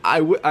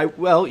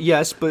 Well,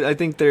 yes, but I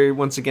think they're,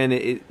 once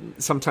again,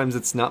 sometimes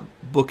it's not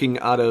booking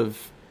out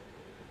of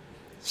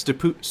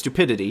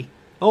stupidity.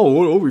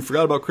 Oh, we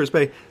forgot about Chris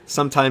Bay.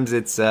 Sometimes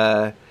it's...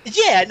 Yeah,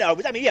 no,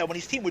 but I mean, when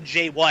he's teamed with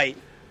Jay White,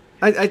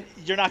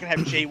 you're not going to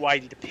have Jay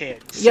Whitey to pin.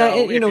 So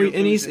yeah,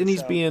 and,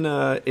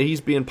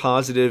 he's being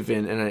positive,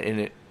 and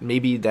it,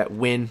 maybe that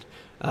win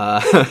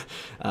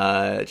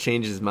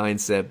changes his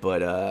mindset.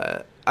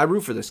 But I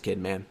root for this kid,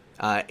 man.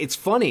 It's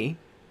funny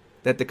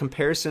that the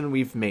comparison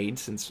we've made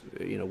since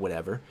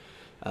whatever.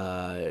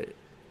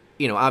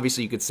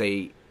 Obviously you could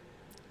say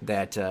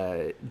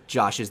that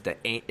Josh is the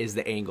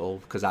angle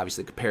because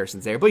obviously the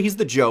comparison's there, but he's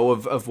the Joe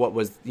of what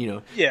was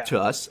to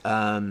us.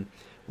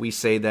 We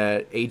say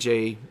that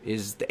AJ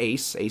is the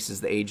Ace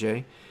is the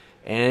AJ,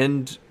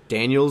 and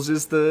Daniels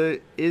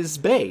is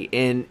Bay.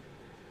 And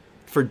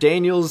for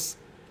Daniels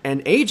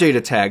and AJ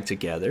to tag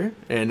together,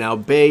 and now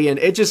Bay, and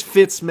it just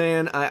fits,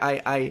 man.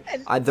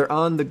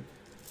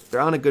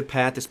 They're on a good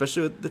path,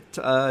 especially with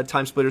the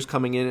time splitters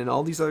coming in and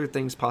all these other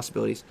things,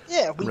 possibilities.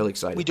 Yeah, I'm really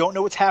excited. We don't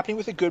know what's happening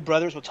with the Good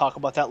Brothers. We'll talk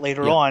about that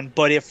later on.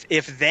 But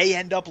if they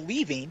end up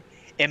leaving,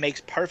 it makes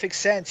perfect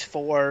sense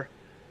for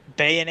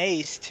Bay and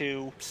Ace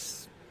to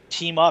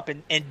team up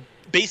and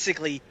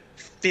basically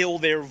fill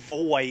their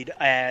void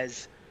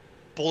as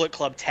Bullet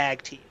Club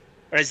tag team,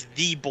 or as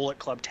the Bullet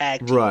Club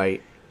tag team,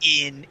 right,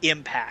 in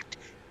Impact.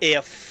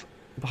 If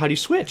how do you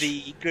switch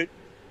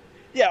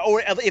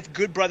or if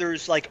Good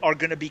Brothers are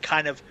going to be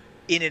kind of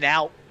in and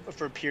out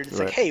for a period, it's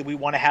like, hey, we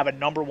want to have a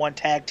number one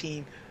tag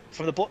team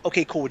from the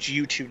okay, cool, it's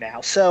you two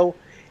now. So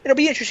it'll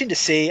be interesting to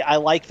see. I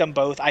like them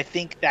both. I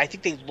think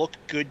they look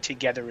good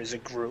together as a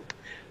group.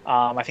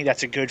 I think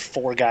that's a good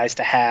 4 guys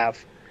to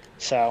have.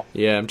 So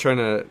yeah,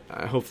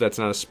 I hope that's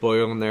not a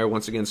spoiler in there.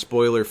 Once again,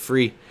 spoiler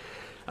free.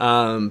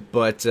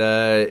 But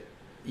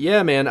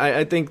yeah, man,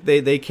 I think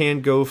they can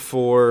go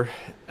for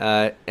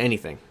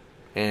anything.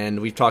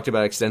 And we've talked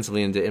about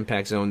extensively in the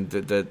Impact Zone.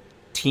 The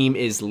team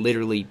is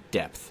literally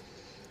depth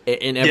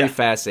in every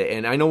facet.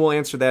 And I know we'll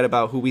answer that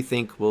about who we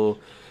think will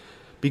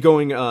be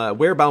going,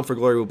 where Bound for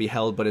Glory will be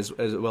held, but as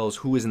well as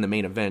who is in the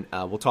main event.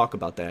 We'll talk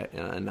about that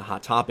in the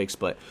Hot Topics.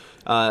 But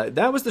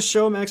that was the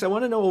show, Max. I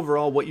want to know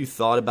overall what you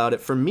thought about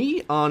it. For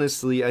me,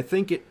 honestly, I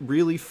think it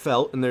really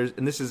felt, and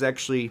this is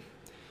actually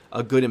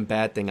a good and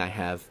bad thing I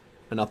have,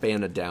 an up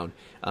and a down.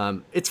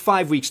 It's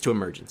 5 weeks to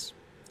Emergence.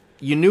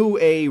 You knew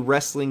a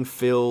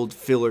wrestling-filled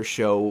filler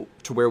show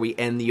to where we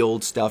end the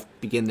old stuff,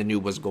 begin the new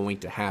was going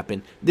to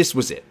happen. This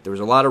was it. There was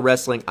a lot of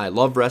wrestling. I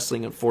love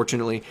wrestling,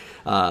 unfortunately.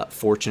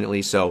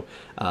 Fortunately, so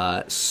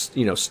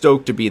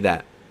stoked to be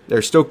that.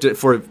 They're stoked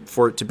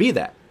for it to be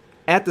that.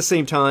 At the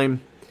same time,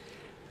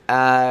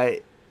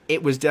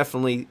 it was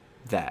definitely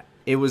that.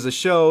 It was a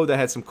show that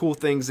had some cool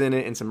things in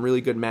it and some really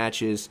good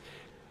matches.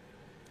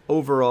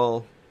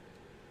 Overall,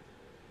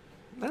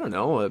 I don't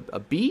know, a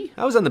B?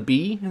 I was on the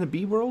B in the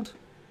B world.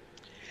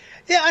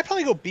 Yeah, I'd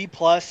probably go B+,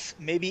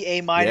 maybe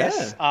A-.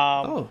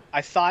 Yeah.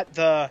 I thought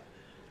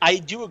I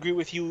do agree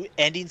with you,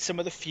 ending some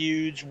of the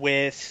feuds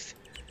with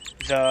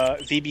the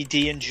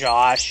VBD and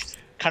Josh.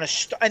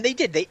 And they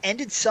did. They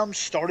ended some,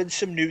 started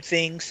some new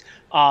things.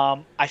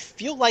 I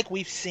feel like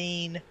we've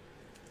seen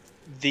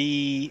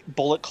the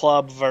Bullet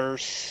Club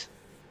versus,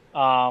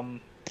 I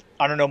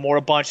don't know, more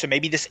a bunch. So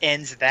maybe this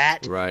ends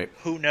that. Right.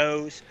 Who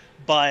knows?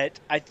 But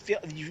I feel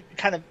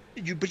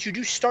but you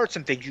do start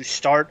some things. You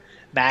start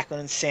Macklin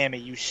and Sammy.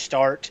 You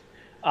start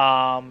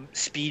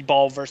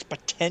Speedball versus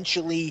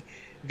potentially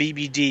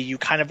VBD. You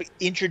kind of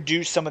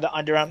introduce some of the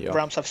underground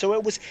stuff. So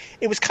it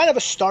was kind of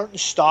a start and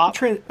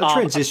stop. A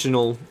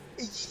transitional.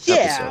 Yeah,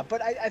 episode.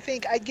 But I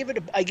think I give it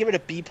a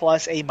B+,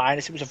 A-.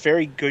 It was a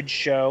very good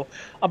show,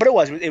 but it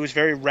was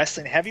very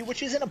wrestling heavy,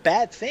 which isn't a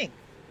bad thing.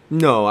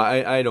 No,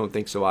 I don't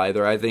think so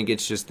either. I think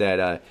it's just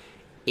that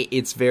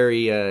it's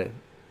very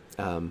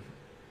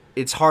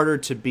it's harder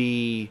to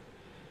be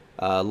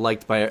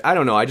liked by. I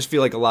don't know. I just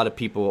feel like a lot of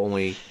people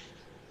only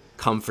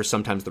come for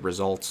sometimes the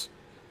results.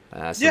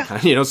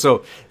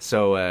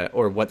 So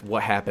or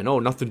what happened? Oh,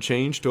 nothing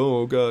changed.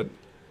 Oh God.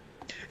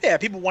 Yeah,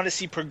 people want to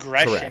see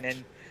progression.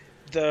 Correct.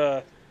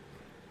 And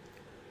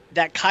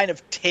that kind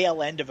of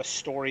tail end of a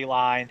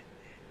storyline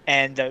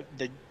and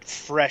the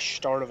fresh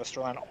start of a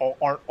storyline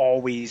aren't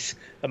always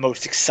the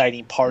most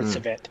exciting parts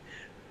of it.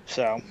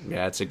 So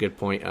yeah, that's a good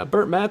point.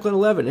 Burt Macklin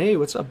 11. Hey,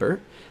 what's up,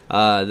 Burt?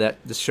 That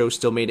the show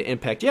still made an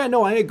impact. Yeah,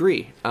 no, I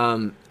agree.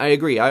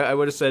 I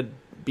would have said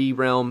B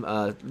Realm.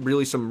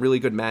 Really, some really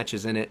good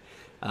matches in it.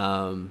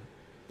 I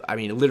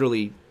mean, it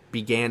literally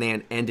began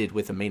and ended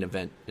with a main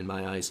event in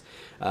my eyes.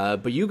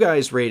 But you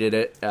guys rated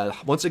it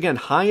once again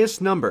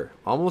highest number,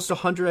 almost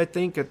 100. I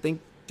think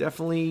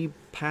definitely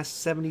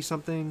past 70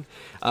 something.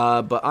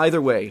 But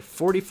either way,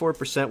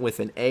 44% with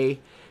an A,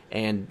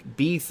 and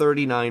B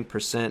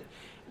 39%.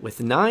 With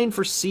 9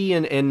 for C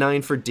and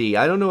 9 for D.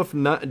 I don't know if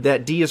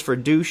that D is for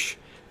douche,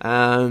 so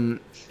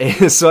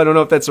I don't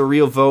know if that's a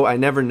real vote. I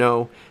never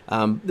know.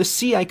 The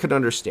C I could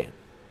understand.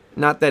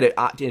 Not that it,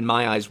 in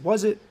my eyes,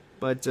 was it,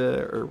 but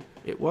or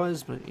it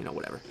was, but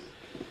whatever.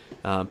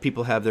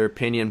 People have their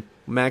opinion.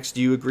 Max,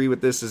 do you agree with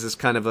this? Is this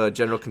kind of a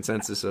general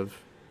consensus of?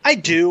 I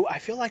do. I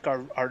feel like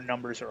our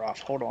numbers are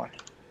off. Hold on.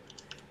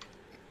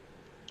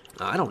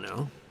 I don't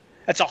know.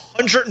 That's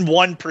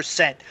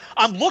 101%.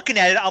 I'm looking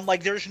at it. I'm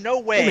like, there's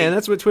no way. Hey man,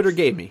 that's what Twitter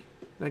gave me.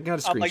 I got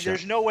a screenshot. I'm like,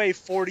 there's no way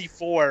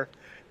 44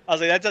 I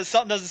was like,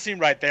 something doesn't seem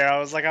right there. I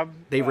was like,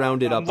 They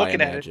rounded I'm up, I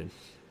looking at it, imagine.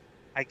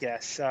 I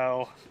guess.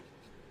 So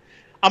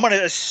I'm going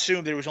to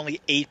assume there was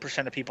only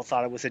 8% of people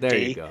thought it was a D. There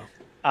you go.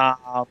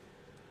 I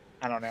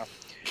don't know.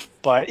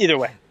 But either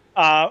way,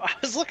 I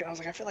was looking. I was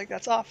like, I feel like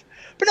that's off.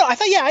 But no, I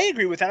thought, yeah, I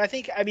agree with that.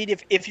 I mean,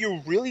 if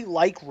you really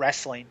like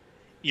wrestling,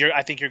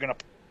 I think you're going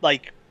to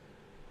like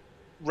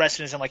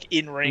wrestling as in like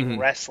in-ring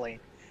wrestling.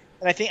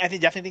 And I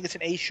definitely think it's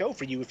an A show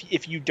for you.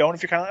 If you don't,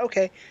 if you're kind of like,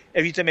 okay,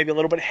 if you say maybe a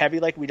little bit heavy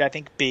like we'd, I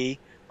think B.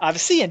 The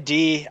C and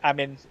D, I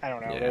mean, I don't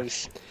know.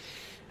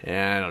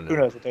 Yeah, I don't know. Who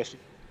knows what those two.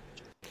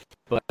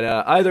 But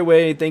either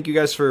way, thank you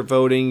guys for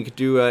voting. You could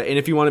do, and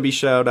if you want to be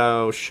shouted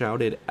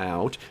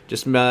out,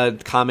 just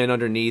comment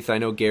underneath. I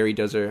know Gary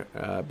does it.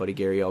 Buddy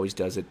Gary always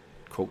does it.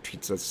 Quote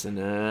tweets us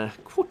and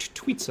quote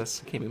tweets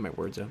us. I can't get my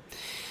words out.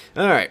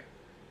 All right.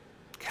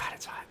 God,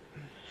 it's hot.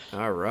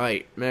 All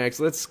right, Max.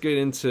 Let's get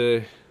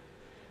into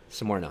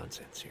some more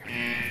nonsense here.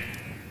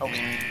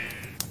 Okay.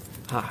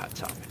 Hot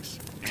topics.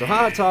 So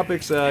hot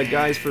topics,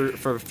 guys,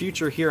 for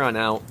future here on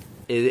out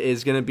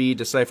is going to be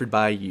deciphered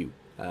by you.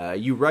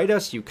 You write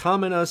us, you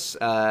comment us,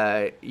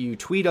 you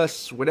tweet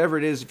us, whatever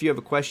it is. If you have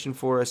a question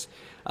for us,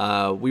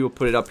 we will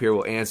put it up here.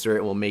 We'll answer it.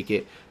 And we'll make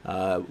it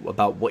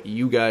about what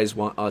you guys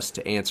want us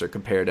to answer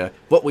compared to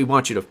what we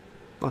want you to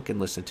fucking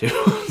listen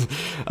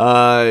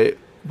to.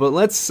 But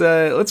let's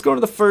go to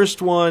the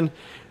first one.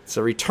 It's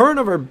a return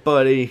of our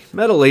buddy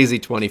Metal Lazy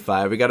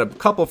 25. We got a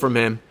couple from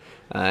him,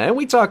 and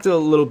we talked a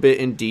little bit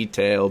in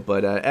detail.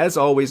 But as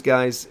always,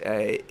 guys,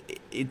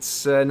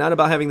 it's not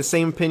about having the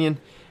same opinion.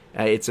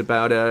 It's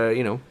about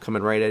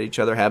coming right at each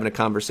other, having a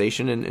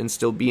conversation, and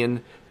still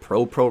being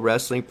pro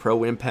wrestling,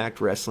 pro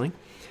Impact Wrestling,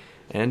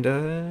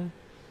 and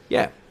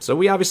yeah. So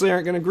we obviously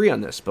aren't going to agree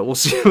on this, but we'll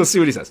see. We'll see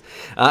what he says.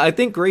 I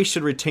think Grace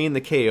should retain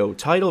the KO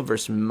title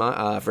versus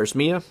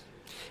Mia,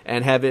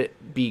 and have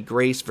it be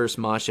Grace versus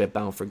Masha at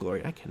Bound for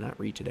Glory. I cannot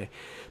read today.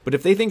 But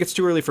if they think it's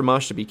too early for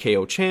Masha to be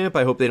KO champ,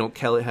 I hope they don't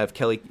have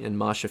Kelly and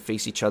Masha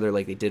face each other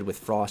like they did with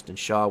Frost and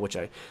Shaw, which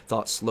I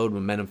thought slowed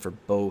momentum for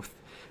both.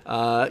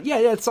 Yeah,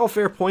 it's all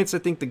fair points. I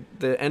think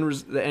the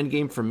end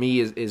game for me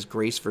is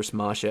Grace versus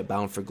Masha at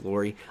Bound for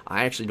Glory.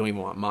 I actually don't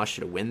even want Masha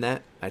to win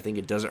that. I think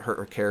it doesn't hurt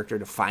her character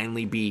to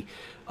finally be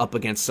up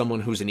against someone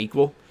who's an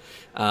equal.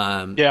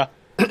 Yeah,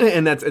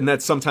 and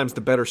that's sometimes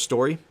the better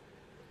story.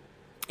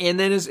 And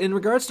then as in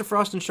regards to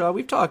Frost and Shaw,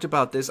 we've talked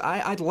about this.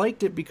 I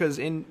liked it because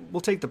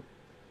we'll take the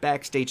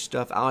backstage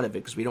stuff out of it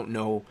because we don't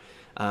know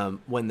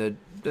when the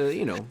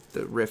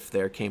riff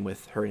there came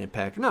with her and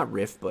Impact. Not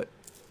riff, but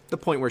the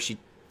point where she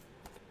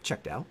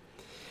checked out,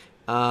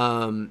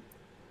 or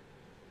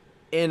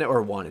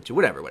wanted to,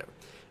 whatever.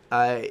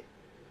 I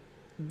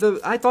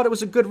thought it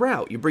was a good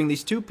route. You bring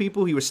these two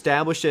people you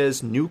establish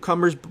as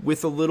newcomers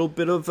with a little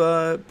bit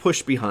of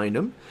push behind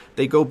them.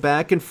 They go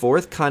back and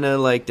forth, kind of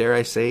like, dare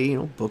I say,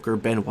 Booker,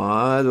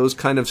 Benoit, those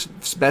kind of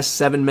best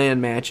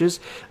 7-man matches.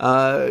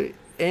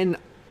 And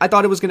I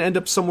thought it was going to end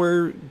up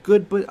somewhere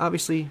good, but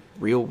obviously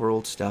real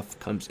world stuff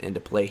comes into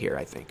play here,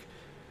 I think.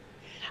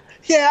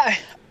 Yeah,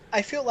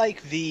 I feel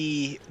like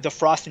the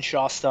Frost and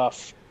Shaw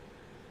stuff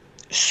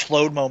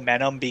slowed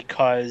momentum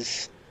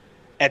because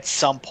at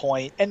some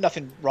point, and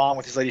nothing wrong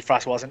with this lady,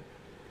 Frost wasn't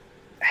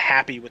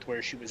happy with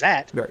where she was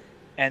at. Right.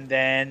 And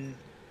then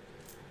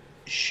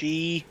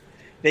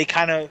they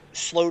kind of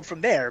slowed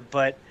from there.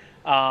 But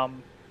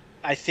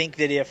I think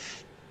that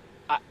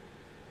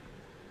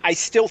I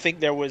still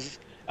think there was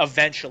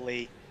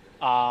eventually,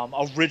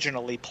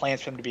 originally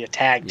plans for them to be a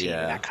tag team,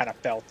 and that kind of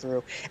fell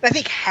through. And I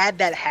think had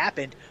that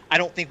happened, I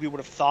don't think we would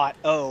have thought,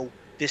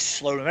 this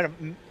slowed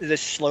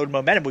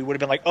momentum. We would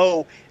have been like,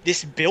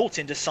 this built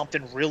into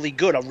something really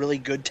good, a really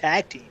good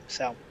tag team.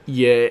 So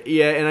yeah,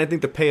 and I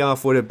think the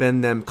payoff would have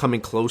been them coming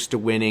close to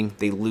winning.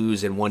 They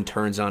lose and one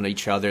turns on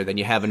each other. Then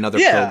you have another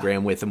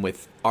program with them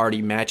with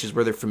already matches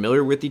where they're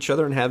familiar with each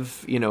other and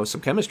have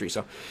some chemistry.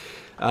 So.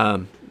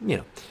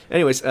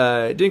 Anyways,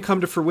 it didn't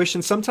come to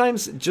fruition.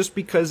 Sometimes just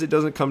because it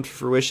doesn't come to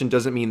fruition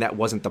doesn't mean that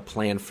wasn't the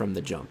plan from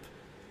the jump.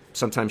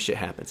 Sometimes shit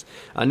happens.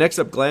 Next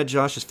up, glad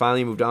Josh has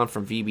finally moved on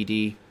from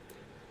VBD.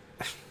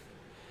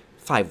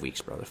 5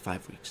 weeks, brother.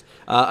 5 weeks.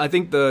 I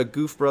think the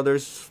Goof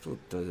Brothers,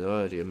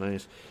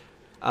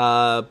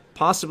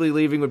 possibly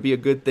leaving would be a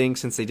good thing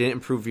since they didn't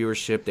improve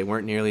viewership. They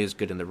weren't nearly as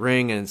good in the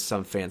ring as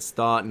some fans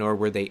thought, nor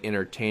were they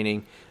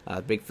entertaining.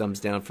 Big thumbs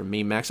down from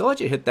me, Max. I'll let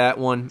you hit that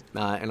one,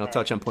 and I'll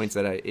touch on points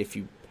that if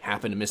you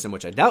happen to miss them,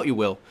 which I doubt you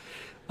will.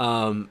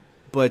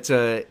 But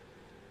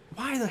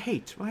why the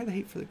hate? Why the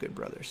hate for the Good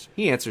Brothers?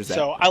 He answers that.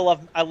 So I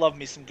love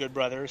me some Good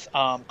Brothers.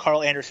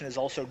 Carl Anderson is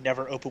also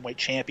never openweight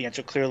champion,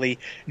 so clearly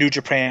New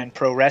Japan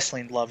Pro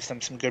Wrestling loves them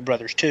some Good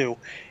Brothers too.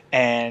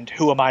 And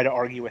who am I to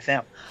argue with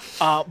them?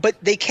 But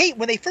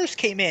when they first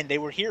came in, they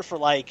were here for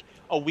like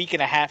a week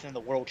and a half, and the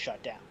world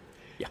shut down.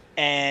 Yeah,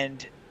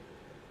 and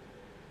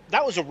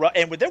that was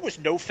and when there was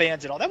no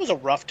fans at all, that was a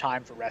rough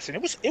time for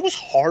wrestling. It was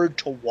hard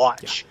to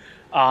watch.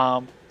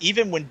 Yeah.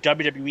 Even when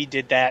WWE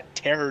did that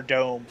Terror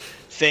Dome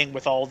thing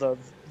with all the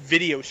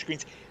video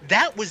screens,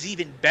 that was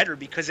even better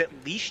because at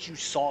least you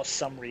saw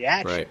some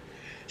reaction. Right.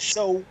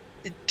 So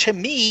to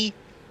me,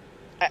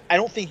 I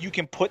don't think you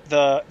can put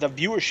the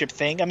viewership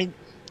thing. I mean,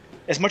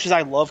 as much as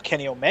I love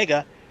Kenny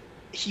Omega,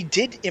 he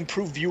did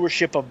improve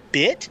viewership a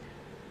bit,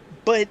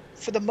 but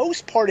for the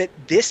most part at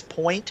this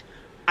point,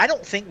 I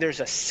don't think there's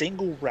a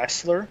single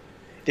wrestler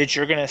that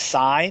you're going to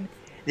sign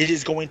that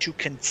is going to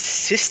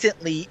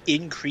consistently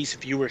increase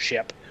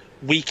viewership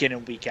week in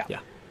and week out. Yeah.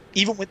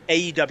 Even with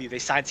AEW, they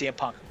signed CM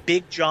Punk.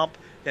 Big jump,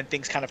 then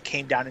things kind of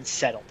came down and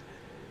settled.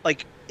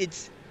 Like,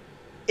 it's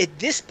at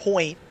this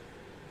point,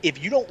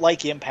 if you don't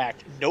like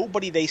Impact,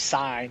 nobody they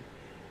sign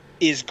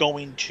is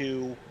going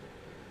to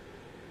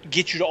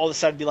get you to all of a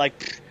sudden be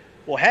like,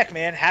 well, heck,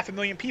 man,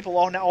 500,000 people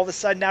all of a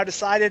sudden now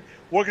decided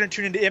we're going to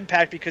tune into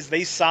Impact because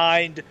they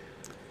signed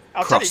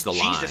outside of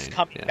Jesus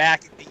coming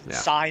back and being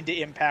signed to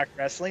Impact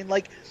Wrestling.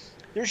 Like,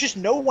 there's just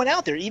no one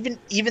out there.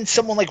 Even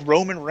someone like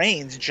Roman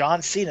Reigns,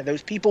 John Cena,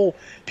 those people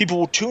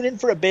will tune in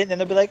for a bit and then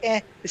they'll be like,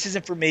 this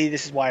isn't for me.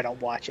 This is why I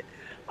don't watch it.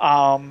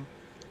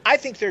 I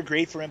think they're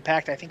great for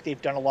Impact. I think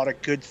they've done a lot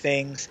of good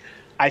things.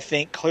 I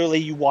think clearly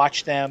you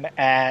watch them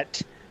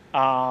at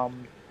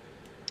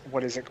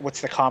what is it?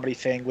 What's the comedy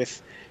thing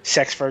with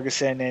Sex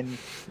Ferguson and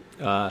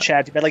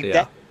Chad? Like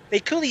that, they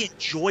clearly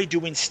enjoy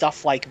doing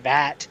stuff like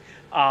that.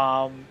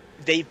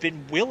 They've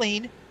been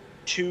willing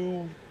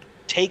to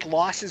take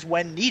losses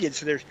when needed.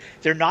 So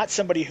they're not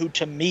somebody who,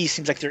 to me,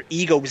 seems like their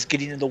ego is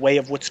getting in the way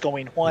of what's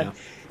going on. Yeah.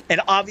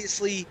 And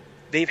obviously,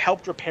 they've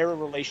helped repair a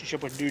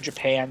relationship with New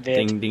Japan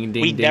that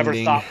we never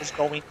thought was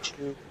going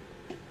to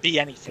be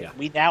anything. Yeah.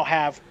 We now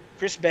have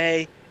Chris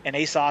Bay and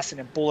Ace Austin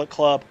and Bullet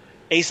Club.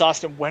 Ace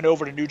Austin went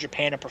over to New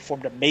Japan and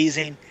performed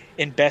amazing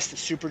in Best of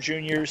Super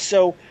Juniors.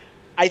 So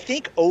I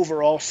think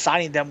overall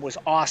signing them was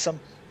awesome.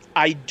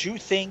 I do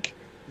think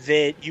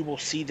that you will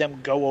see them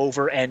go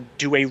over and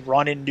do a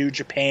run in New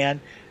Japan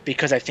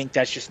because I think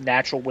that's just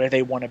natural where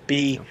they want to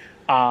be.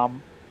 Yeah.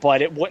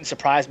 But it wouldn't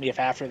surprise me if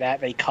after that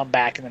they come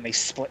back and then they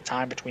split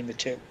time between the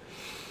two.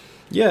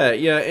 Yeah,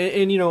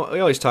 and you know, I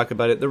always talk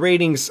about it. The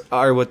ratings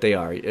are what they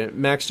are.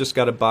 Max just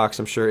got a box.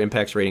 I'm sure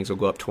Impact's ratings will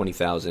go up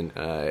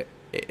 20,000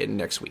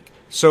 next week.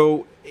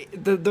 So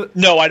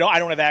no, I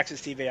don't have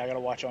access TV. I got to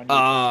watch on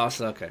YouTube. Oh,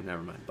 so, okay,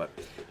 never mind. But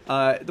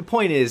the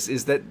point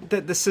is that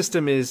the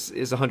system is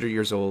 100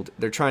 years old.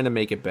 They're trying to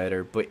make it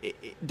better, but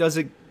does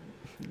it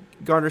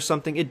garner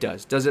something? It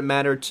does. Does it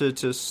matter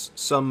to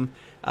some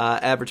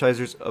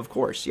advertisers? Of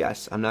course,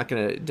 yes. I'm not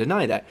going to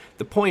deny that.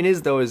 The point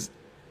is, though, is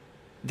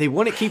they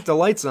wouldn't keep the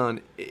lights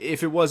on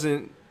if there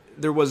wasn't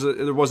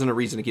a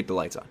reason to keep the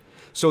lights on.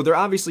 So they're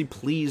obviously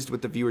pleased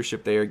with the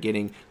viewership they are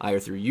getting, either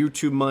through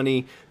YouTube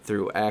money,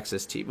 through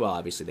Access TV. Well,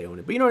 obviously they own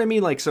it, but you know what I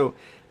mean. Like, so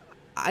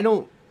I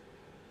don't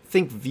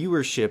think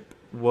viewership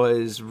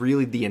was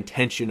really the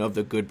intention of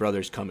the Good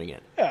Brothers coming in.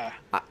 Yeah.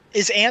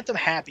 Is Anthem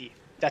happy?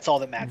 That's all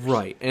that matters.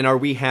 Right. And are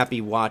we happy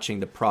watching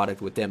the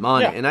product with them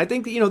on it? And I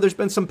think, you know, there's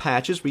been some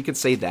patches. We could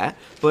say that.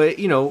 But,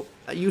 you know,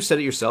 you said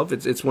it yourself.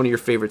 It's one of your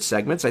favorite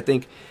segments. I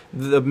think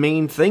the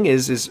main thing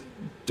is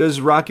does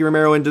Rocky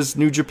Romero and does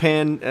New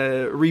Japan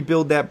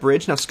rebuild that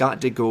bridge? Now, Scott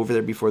did go over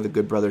there before the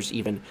Good Brothers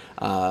even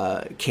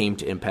came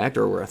to Impact,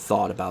 or were a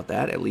thought about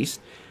that, at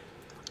least.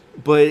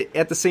 But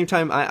at the same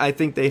time, I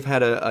think they've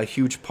had a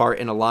huge part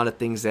in a lot of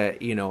things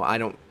that, you know, I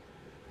don't.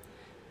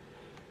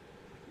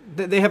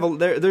 They have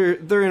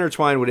they're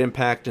intertwined with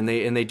Impact, and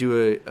they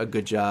do a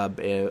good job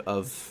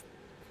of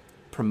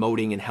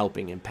promoting and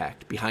helping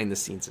Impact behind the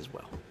scenes as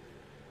well.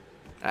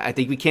 I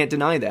think we can't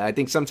deny that. I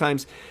think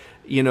sometimes,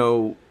 you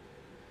know,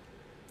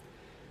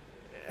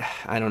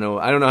 I don't know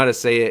how to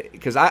say it,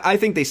 because I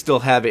think they still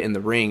have it in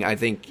the ring. I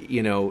think,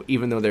 you know,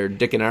 even though they're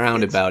dicking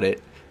around about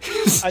it.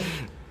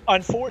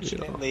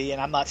 Unfortunately, you know.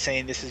 And I'm not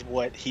saying this is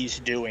what he's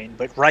doing,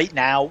 but right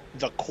now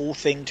the cool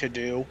thing to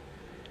do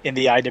in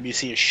the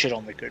IWC is shit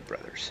on the Good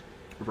Brothers.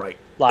 Right.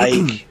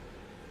 Like,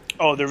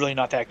 oh, they're really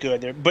not that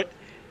good. But,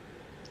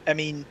 I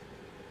mean,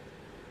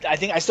 I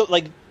think I still,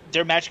 like,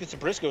 their match against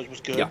the Briscoes was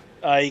good. Yeah.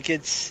 Like,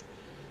 it's,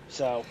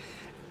 so.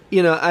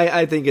 You know,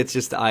 I think it's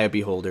just the eye of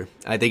beholder.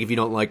 I think if you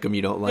don't like them,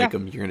 you don't like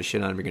them. You're going to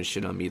shit on them, you're going to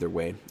shit on them either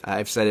way.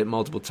 I've said it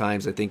multiple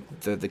times. I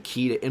think the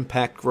key to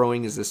Impact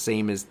growing is the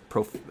same as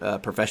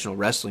professional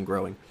wrestling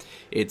growing.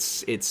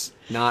 It's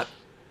not,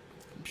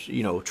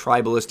 you know,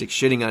 tribalistic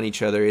shitting on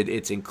each other.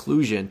 It's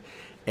inclusion.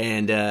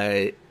 And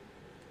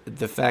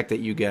the fact that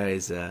you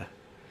guys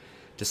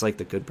dislike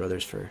the Good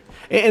Brothers for...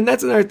 And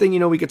that's another thing, you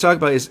know, we could talk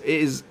about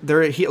is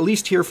they're at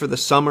least here for the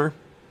summer.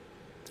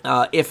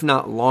 If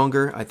not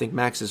longer. I think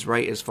Max is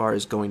right as far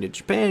as going to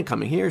Japan,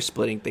 coming here,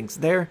 splitting things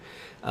there.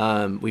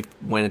 We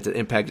went into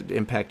the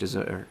Impact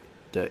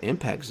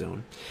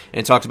Zone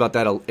and talked about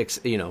that,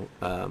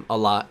 a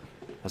lot.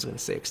 I was going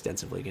to say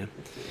extensively again.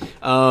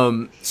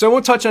 So I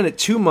won't touch on it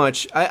too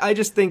much. I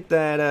just think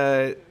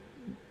that,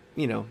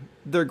 you know,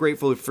 they're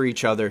grateful for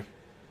each other.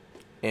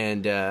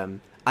 And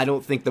I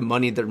don't think the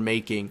money they're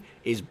making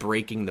is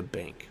breaking the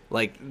bank.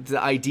 Like, the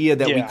idea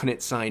that we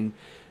couldn't sign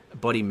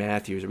Buddy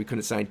Matthews or we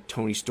couldn't sign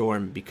Tony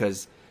Storm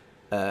because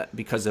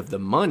of the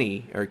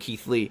money, or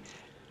Keith Lee.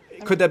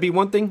 Could that be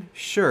one thing?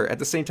 Sure. At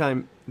the same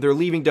time, they're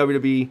leaving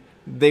WWE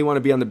they want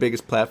to be on the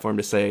biggest platform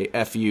to say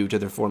F you to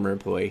their former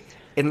employee.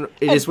 And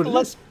it is what it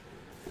is.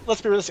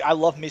 Let's be realistic. I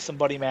love me some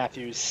Buddy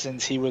Matthews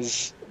since he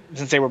was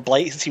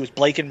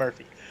Blake and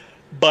Murphy.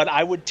 But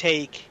I would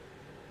take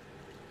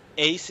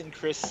Ace and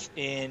Chris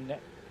in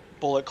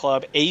Bullet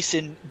Club, Ace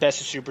in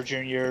Best of Super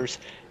Juniors,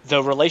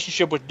 the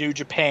relationship with New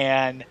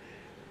Japan,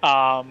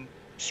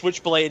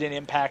 Switchblade and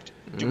Impact,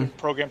 doing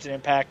programs in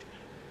Impact,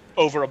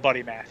 over a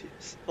Buddy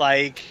Matthews.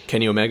 Like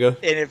Kenny Omega?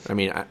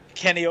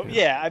 Kenny,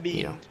 I mean...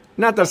 You know,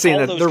 not that saying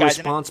that they're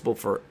responsible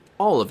for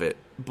all of it,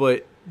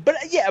 but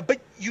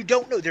you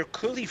don't know. They're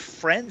clearly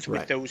friends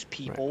with those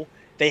people. Right.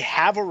 They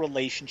have a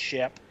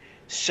relationship,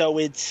 so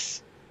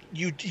it's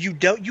you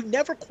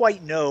never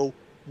quite know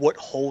what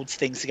holds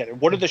things together.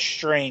 What are the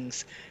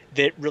strings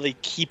that really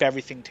keep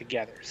everything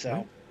together?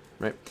 So,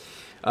 right.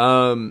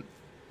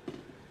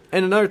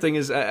 And another thing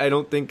is, I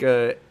don't think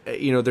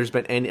there's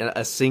been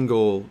a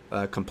single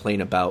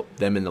complaint about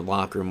them in the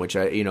locker room, which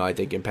I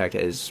think Impact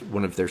is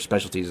one of their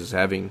specialties, is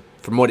having,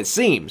 from what it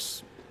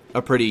seems,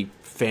 a pretty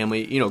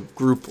family,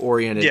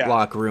 group-oriented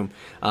locker room.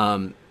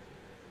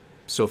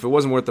 So if it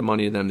wasn't worth the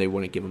money to them, they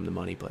wouldn't give them the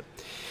money. But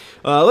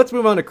let's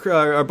move on to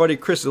our buddy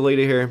Chris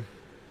Zelita here.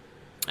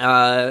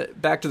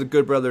 Back to the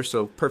Good Brothers,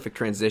 so perfect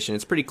transition.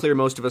 It's pretty clear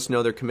most of us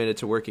know they're committed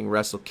to working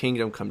Wrestle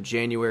Kingdom come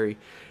January,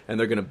 and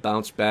they're going to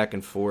bounce back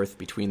and forth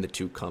between the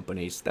two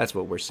companies. That's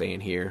what we're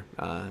saying here.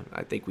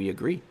 I think we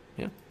agree.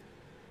 Yeah.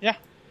 Yeah.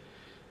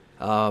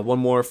 One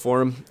more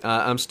for him.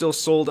 I'm still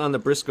sold on the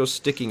Briscoes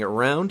sticking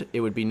around.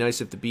 It would be nice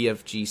if the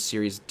BFG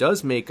series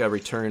does make a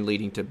return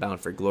leading to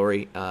Bound for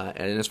Glory.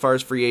 And as far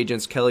as free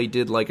agents, Kelly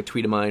did like a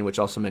tweet of mine, which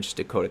also mentions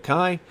Dakota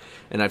Kai.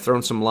 And I've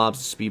thrown some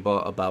lobs to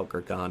Speedball about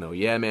Gargano.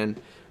 Yeah, man.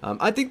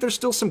 I think there's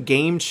still some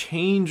game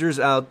changers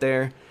out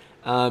there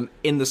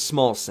in the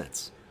small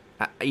sense.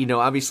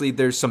 Obviously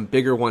there's some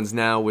bigger ones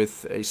now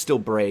with still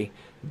Bray,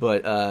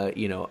 but,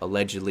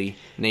 allegedly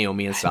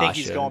Naomi and Sasha. I think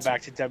he's going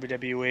back to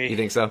WWE. You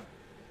think so?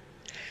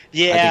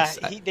 Yeah,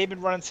 they've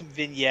been running some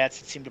vignettes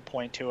that seem to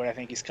point to it. I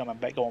think he's going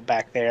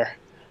back there.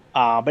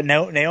 But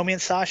no, Naomi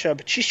and Sasha,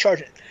 but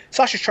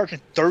Sasha's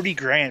charging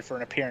 $30,000 for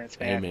an appearance,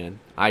 man. Hey, man,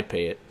 I'd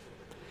pay it.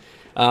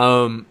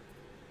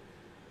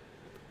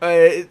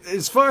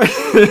 As far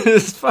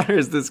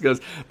as this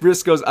goes,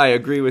 Briscoes, I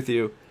agree with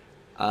you.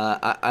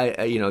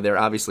 They're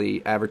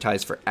obviously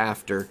advertised for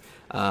after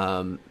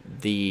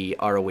the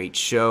ROH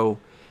show.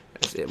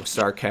 It was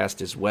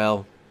Starrcast as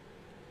well.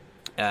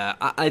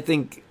 I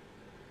think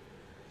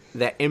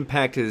that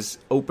Impact has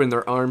opened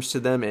their arms to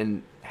them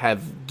and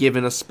have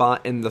given a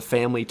spot in the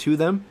family to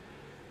them.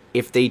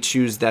 If they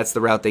choose, that's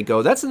the route they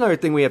go. That's another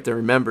thing we have to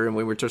remember. And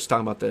we were just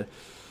talking about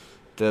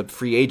the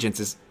free agents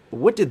is,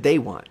 what did they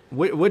want?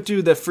 What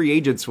do the free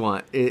agents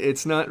want?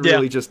 It's not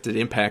really just an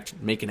Impact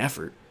make an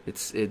effort.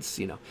 It's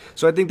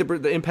So I think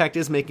the Impact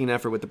is making an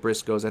effort with the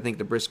Briscoes. I think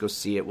the Briscoes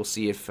see it. We'll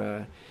see if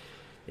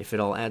it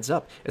all adds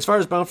up. As far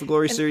as Bound for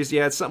Glory series,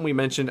 it's something we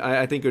mentioned.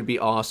 I think it would be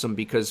awesome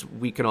because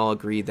we can all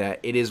agree that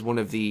it is one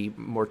of the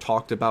more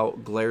talked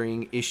about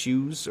glaring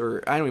issues,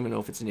 or I don't even know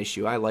if it's an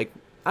issue. I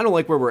don't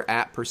like where we're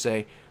at per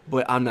se,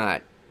 but I'm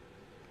not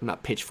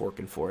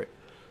pitchforking for it.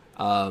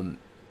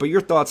 But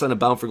your thoughts on a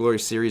Bound for Glory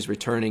series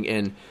returning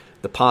and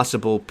the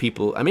possible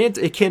people? I mean,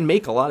 it can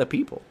make a lot of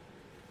people.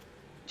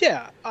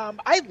 Yeah,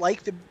 I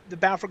like the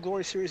Bound for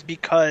Glory series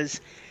because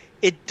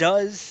it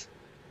does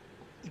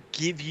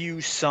give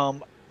you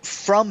some.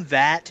 From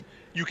that,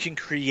 you can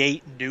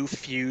create new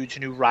feuds,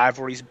 new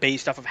rivalries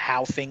based off of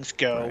how things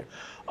go.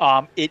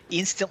 Right. It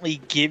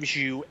instantly gives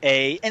you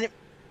a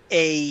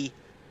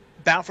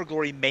Bound for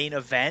Glory main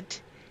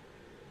event,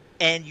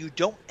 and you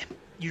don't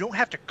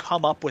have to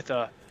come up with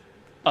a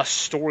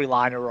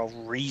storyline or a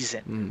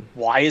reason.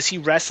 Why is he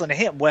wrestling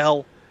him?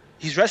 Well,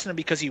 he's wrestling him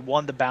because he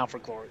won the Bound for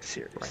Glory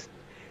series. Right.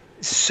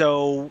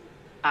 So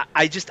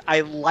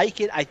I like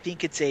it. I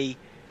think it's a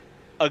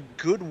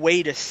good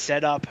way to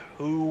set up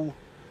who.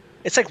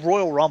 It's like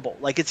Royal Rumble.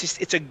 Like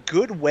it's a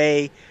good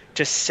way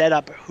to set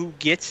up who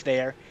gets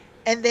there,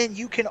 and then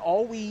you can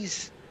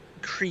always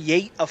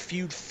create a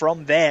feud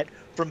from that,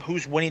 from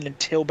who's winning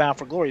until Bound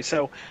for Glory.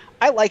 So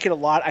I like it a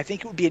lot. I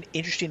think it would be an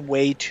interesting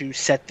way to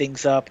set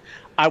things up.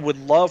 I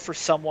would love for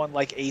someone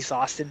like Ace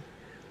Austin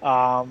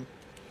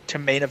to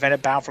main event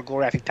at Bound for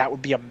Glory. I think that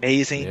would be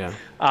amazing. Yeah.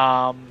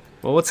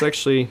 Well, let's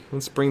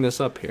bring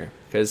this up here.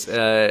 Because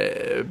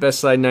Best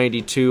Side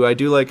 92, I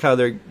do like how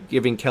they're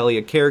giving Kelly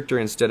a character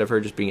instead of her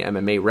just being an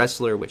MMA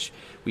wrestler, which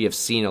we have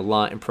seen a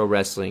lot in pro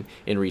wrestling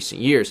in recent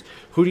years.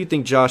 Who do you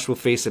think Josh will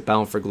face at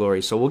Bound for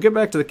Glory? So we'll get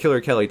back to the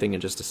Killer Kelly thing in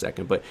just a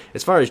second. But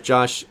as far as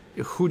Josh,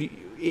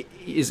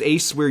 is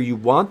Ace where you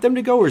want them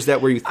to go, or is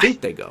that where you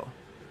think they go?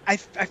 I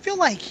feel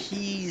like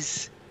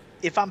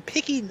if I'm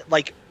picking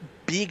like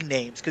big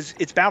names, because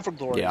it's Bound for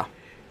Glory,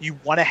 you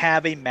want to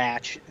have a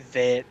match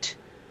that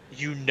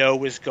you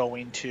know is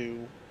going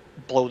to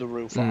blow the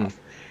roof off.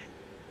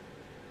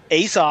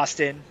 Ace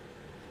Austin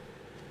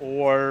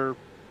or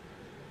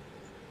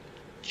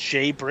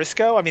Jay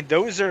Briscoe. I mean,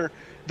 those are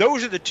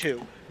the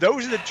two.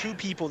 Those are the two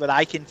people that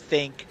I can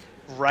think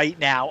right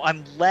now.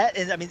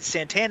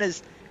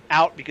 Santana's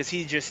out because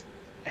he just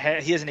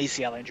he has an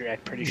ACL injury, I'm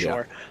pretty Yeah.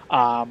 sure.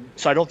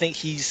 So I don't think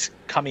he's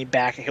coming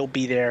back and he'll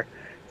be there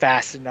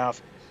fast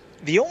enough.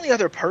 The only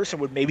other person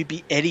would maybe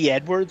be Eddie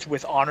Edwards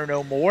with Honor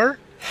No More,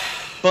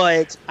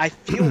 but I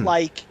feel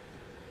like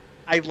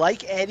I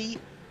like Eddie.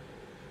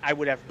 I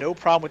would have no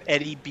problem with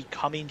Eddie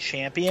becoming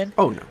champion.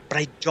 Oh, no. But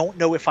I don't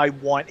know if I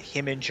want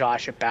him and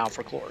Josh at Bound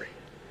for Glory.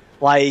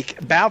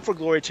 Like, Bound for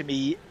Glory to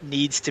me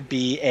needs to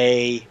be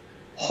a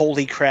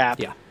holy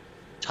crap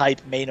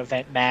type main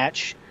event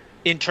match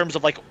in terms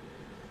of, like,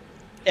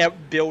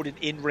 build an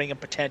in-ring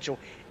and potential.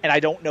 And I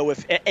don't know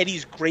if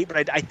Eddie's great,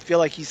 but I feel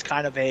like he's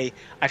kind of a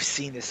I've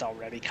seen this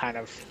already kind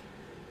of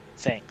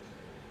thing.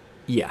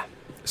 Yeah.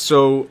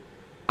 So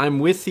I'm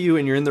with you,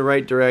 and you're in the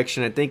right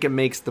direction. I think it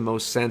makes the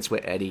most sense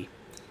with Eddie.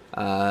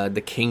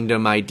 The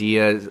Kingdom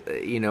idea,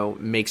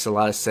 makes a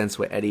lot of sense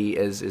with Eddie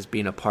as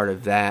being a part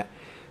of that.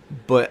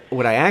 But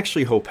what I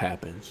actually hope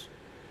happens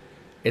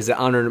is that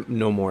Honor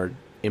No More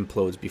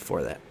implodes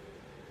before that.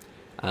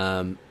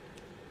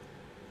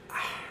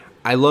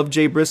 I love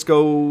Jay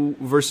Briscoe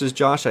versus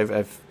Josh.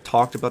 I've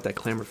talked about that,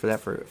 clamor for that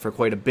for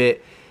quite a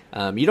bit.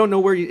 You don't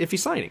know if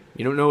he's signing.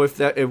 You don't know if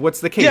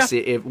what's the case.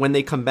 Yeah. If when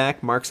they come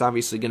back, Mark's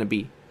obviously going to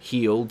be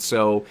healed,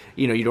 so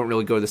you don't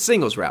really go the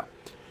singles route.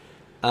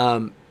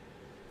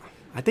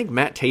 I think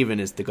Matt Taven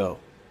is the go.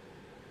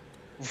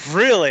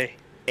 Really?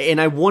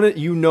 And I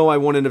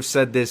wouldn't have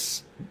said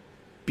this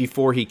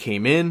before he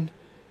came in.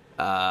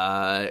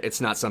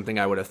 It's not something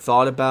I would have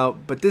thought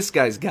about, but this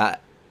guy's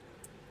got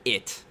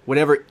it.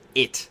 Whatever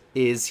it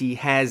is, he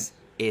has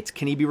it.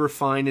 Can he be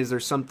refined? Is there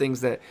some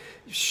things that,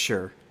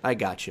 sure, I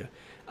got you.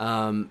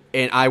 And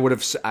I would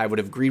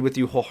have agreed with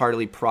you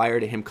wholeheartedly prior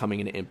to him coming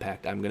into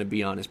Impact. I'm going to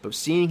be honest, but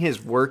seeing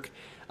his work,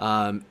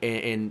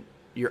 and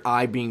your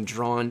eye being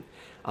drawn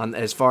on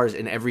as far as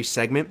in every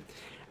segment,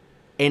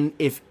 and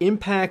if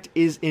Impact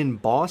is in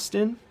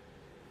Boston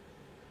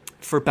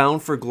for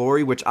Bound for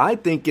Glory, which I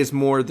think is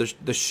more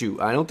the shoot.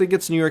 I don't think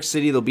it's New York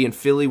City. They'll be in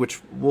Philly, which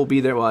we'll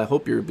be there. Well, I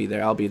hope you'll be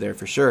there. I'll be there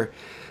for sure.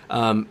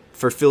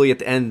 For Philly at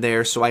the end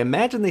there. So I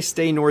imagine they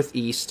stay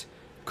Northeast.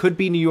 Could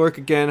be New York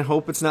again.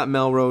 Hope it's not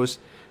Melrose.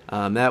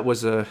 That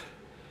was an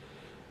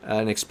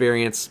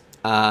experience,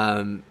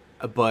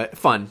 but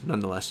fun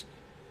nonetheless.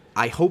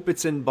 I hope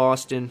it's in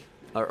Boston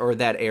or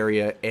that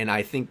area, and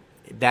I think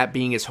that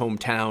being his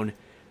hometown,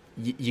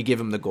 you give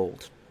him the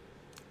gold.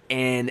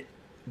 And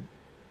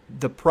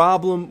the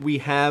problem we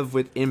have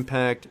with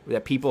Impact,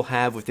 that people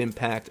have with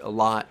Impact a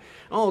lot,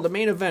 the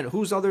main event,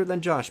 who's other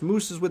than Josh?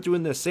 Moose is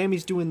doing this,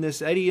 Sammy's doing this,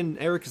 Eddie and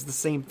Eric is the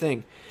same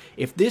thing.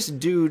 If this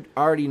dude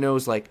already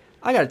knows, like,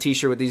 I got a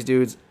t-shirt with these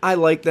dudes, I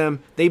like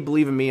them, they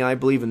believe in me, I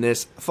believe in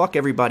this, fuck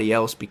everybody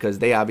else, because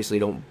they obviously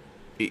don't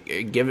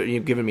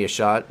giving me a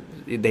shot.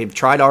 They've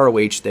tried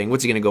ROH thing.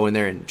 What's he going to go in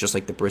there and just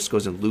like the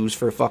Briscoes and lose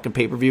for a fucking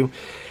pay-per-view?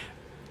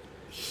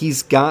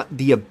 He's got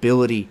the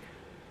ability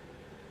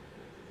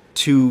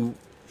to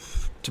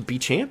be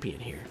champion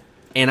here.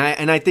 And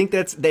I think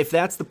if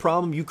that's the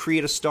problem, you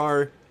create a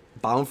star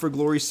Bound for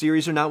Glory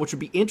series or not, which would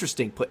be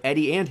interesting. Put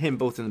Eddie and him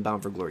both in the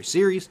Bound for Glory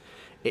series.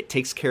 It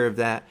takes care of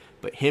that.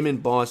 But him in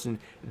Boston,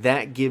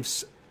 that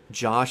gives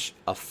Josh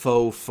a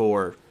foe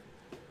for,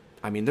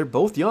 they're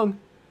both young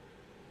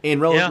in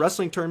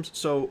wrestling terms.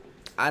 So,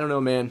 I don't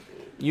know, man.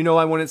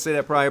 I wouldn't say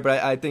that prior,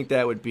 but I think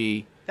that would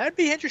be... That'd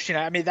be interesting.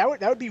 That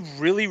would be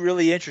really,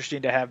 really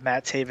interesting to have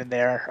Matt Taven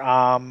there.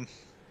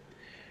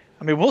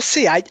 We'll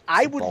see.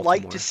 I would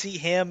like to see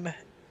him.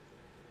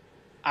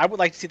 I would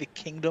like to see the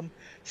Kingdom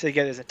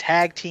together as a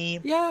tag team.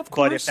 Yeah, of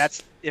course.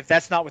 But if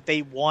that's not what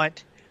they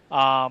want,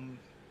 I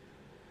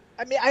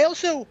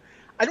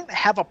don't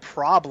have a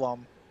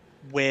problem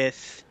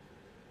with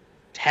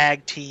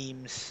tag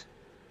teams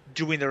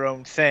doing their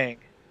own thing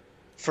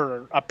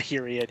for a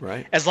period,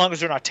 right? As long as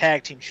they're not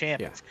tag team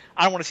champions. Yeah.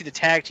 I don't want to see the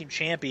tag team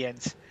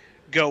champions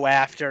go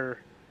after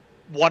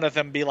one of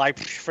them, be like,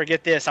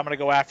 forget this, I'm going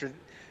to go after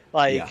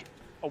a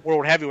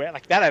world heavyweight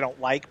like that. I don't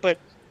like, but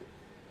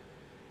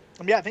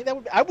I think that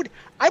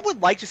I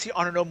would like to see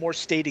Honor No More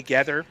stay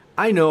together.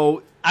 I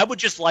know. I would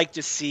just like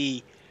to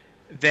see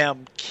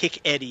them kick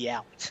Eddie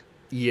out.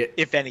 Yeah.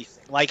 If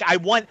anything, like I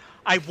want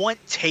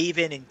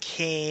Taven and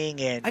King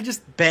and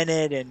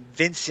Bennett and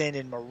Vincent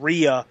and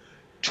Maria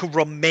to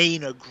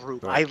remain a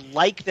group. Right. I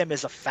like them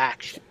as a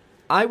faction.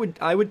 I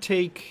would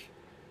take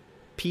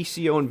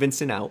PCO and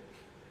Vincent out.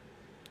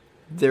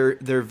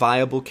 They're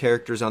viable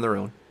characters on their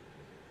own.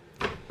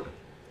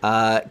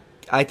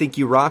 I think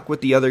you rock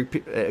with the other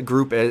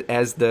group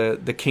as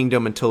the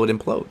Kingdom until it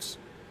implodes.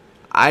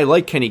 I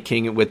like Kenny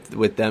King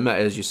with them,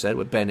 as you said,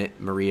 with Bennett,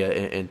 Maria,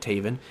 and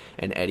Taven,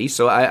 and Eddie.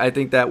 So I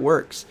think that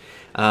works.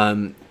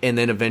 And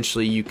then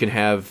eventually you can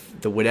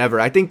have the whatever.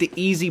 I think the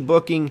easy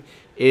booking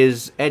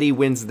is Eddie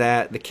wins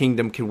that, the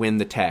Kingdom can win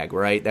the tag,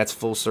 right? That's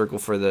full circle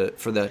for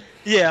the.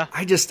 Yeah.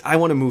 I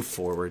want to move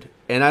forward,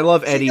 and I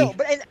love Eddie. No,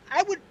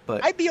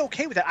 I'd be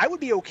okay with that. I would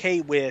be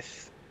okay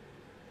with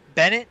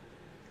Bennett,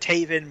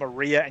 Taven,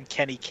 Maria, and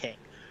Kenny King.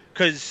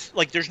 Because,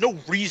 there's no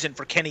reason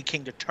for Kenny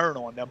King to turn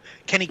on them.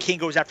 Kenny King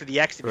goes after the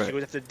X Division, he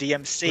goes after the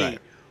DMC. Right.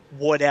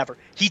 whatever.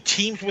 He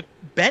teams with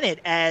Bennett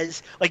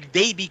as like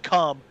they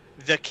become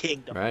the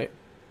Kingdom. Right.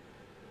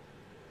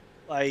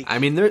 Like I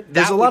mean,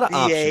 there's a lot of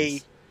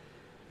options.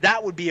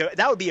 That would be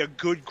a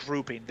good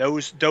grouping.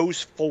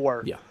 Those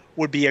four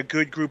would be a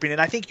good grouping,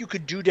 and I think you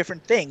could do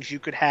different things. You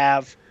could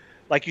have,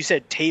 like you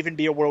said, Taven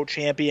be a world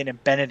champion,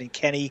 and Bennett and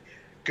Kenny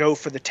go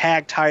for the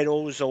tag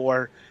titles,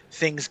 or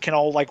things can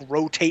all like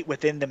rotate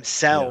within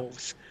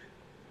themselves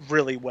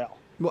really well.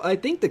 Well, I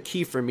think the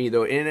key for me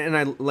though, and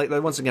I like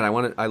once again,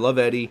 I love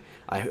Eddie.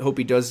 I hope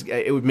he does.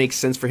 It would make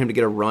sense for him to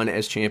get a run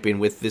as champion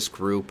with this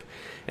group,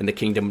 and the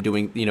Kingdom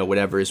doing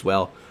whatever as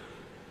well.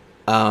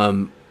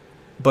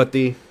 But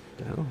the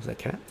hell is that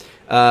cat?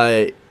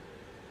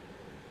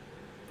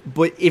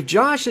 But if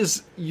Josh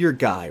is your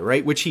guy,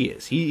 right, which he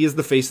is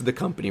the face of the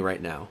company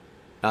right now.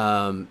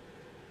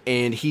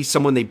 And he's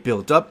someone they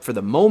built up for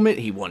the moment.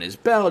 He won his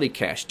belt, he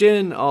cashed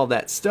in, all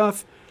that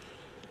stuff.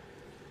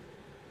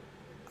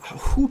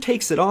 Who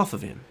takes it off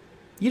of him?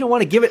 You don't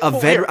want to give it a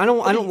veteran. I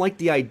don't like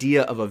the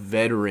idea of a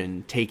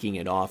veteran taking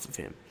it off of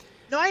him.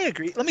 No, I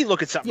agree. Let me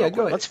look at something. Yeah, real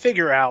quick. Let's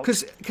figure out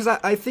because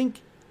I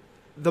think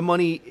the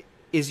money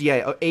is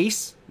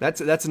Ace.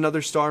 That's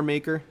another star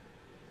maker.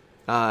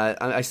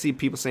 I see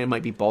people saying it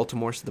might be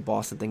Baltimore, so the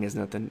Boston thing is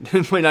nothing.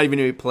 It might not even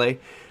be play.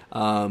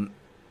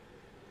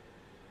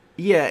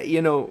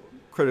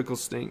 Critical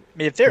stink. I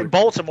mean, if they're in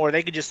Baltimore,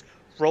 they could just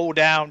roll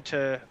down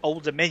to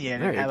Old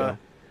Dominion and have a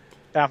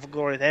Bound for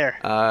Glory there.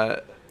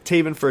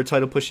 Taven for a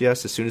title push,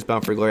 yes. As soon as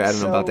Bound for Glory, I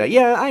don't know about that.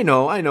 Yeah, I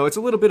know. It's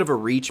a little bit of a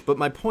reach, but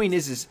my point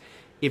is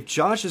if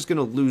Josh is going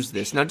to lose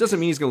this, now it doesn't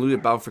mean he's going to lose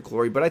it Bound for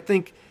Glory, but I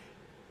think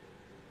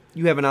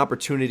you have an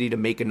opportunity to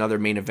make another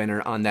main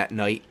eventer on that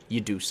night. You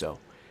do so.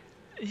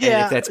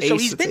 Yeah, if that's Ace, so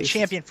he's been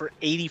champion for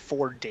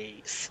 84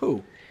 days.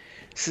 Who?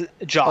 So,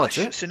 Josh.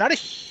 Oh, so not a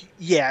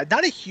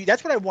huge.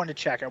 That's what I wanted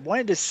to check. I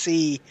wanted to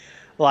see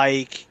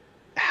like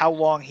how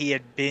long he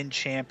had been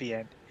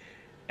champion,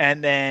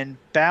 and then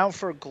Bound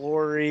for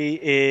Glory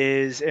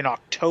is in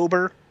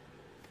October.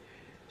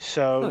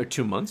 So another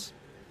 2 months.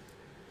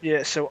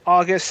 Yeah, so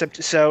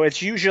August. So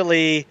it's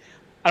usually,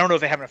 I don't know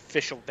if they have an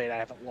official date. I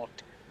haven't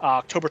looked.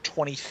 October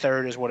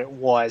 23rd is what it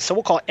was. So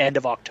we'll call it end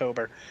of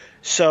October.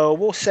 So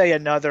we'll say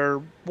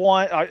another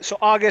one. So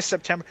August,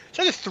 September.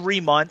 So another 3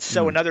 months.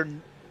 So another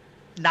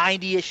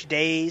 90-ish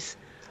days.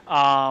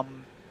 So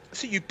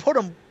you put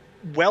him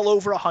well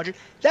over 100.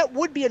 That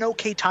would be an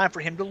okay time for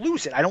him to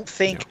lose it. I don't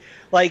think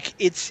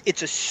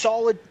it's a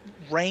solid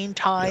reign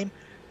time.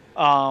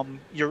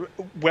 You're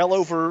well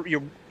over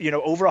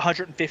over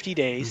 150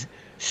 days.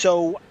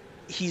 So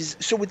it's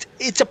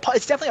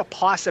definitely a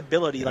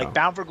possibility. Yeah. Like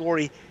Bound for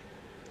Glory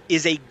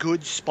is a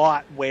good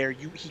spot where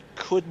he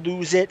could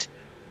lose it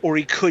or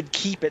he could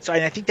keep it. So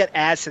I think that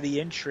adds to the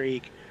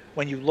intrigue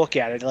when you look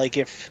at it. Like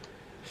if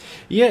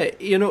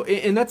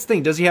and that's the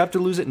thing. Does he have to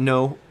lose it?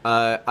 No,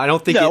 I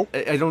don't think. No.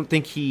 I don't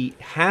think he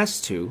has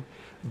to.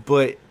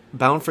 But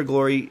Bound for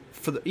Glory,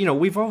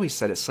 we've always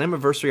said it.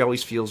 Slammiversary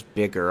always feels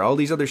bigger. All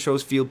these other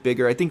shows feel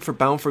bigger. I think for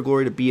Bound for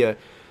Glory to be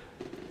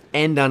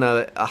end on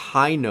a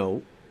high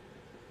note,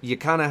 you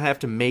kind of have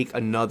to make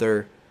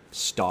another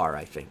star.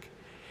 I think,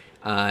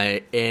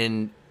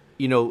 and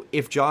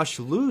if Josh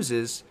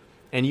loses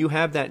and you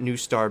have that new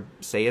star,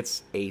 say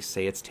it's Ace,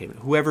 say it's Taven,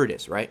 whoever it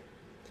is, right?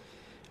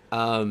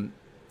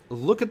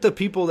 Look at the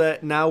people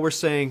that now we're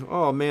saying,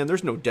 oh man,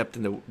 there's no depth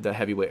in the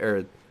heavyweight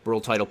or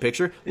world title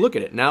picture. Look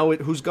at it now.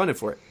 Who's gunning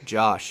for it?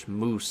 Josh,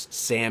 Moose,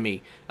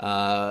 Sammy.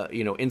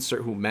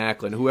 Insert who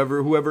Macklin,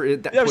 whoever.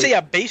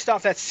 Based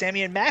off that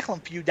Sammy and Macklin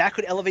feud, that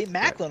could elevate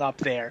Macklin up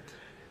there.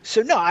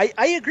 So no, I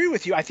agree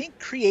with you. I think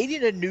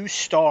creating a new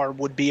star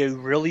would be a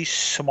really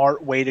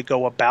smart way to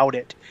go about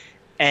it,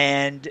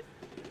 and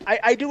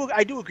I do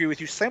agree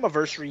with you.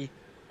 Slammiversary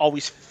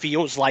always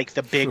feels like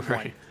the big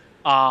right.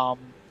 one.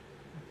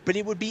 But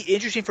it would be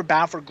interesting for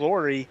Bound for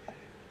Glory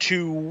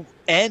to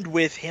end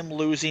with him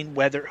losing,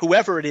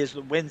 whoever it is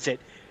that wins it,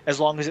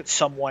 as long as it's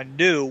someone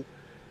new.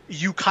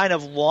 You kind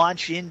of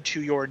launch into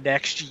your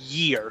next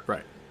year,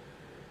 right?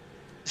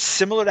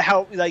 Similar to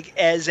how,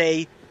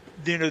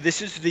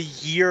 this is the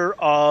year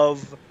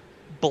of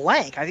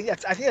blank. I think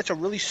that's a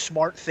really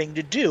smart thing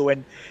to do,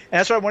 and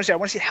that's what I want to say. I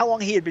want to see how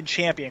long he had been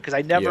champion, because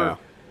I never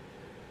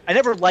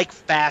like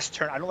fast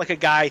turn. I don't like a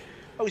guy.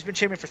 Oh, he's been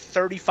champion for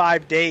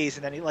 35 days,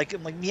 and then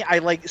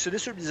so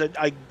this is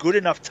a good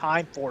enough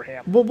time for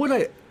him. Well,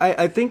 what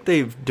I think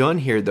they've done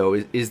here, though,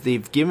 is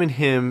they've given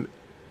him,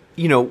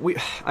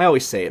 I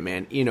always say it,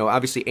 man,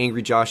 obviously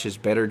Angry Josh is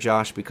better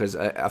Josh, because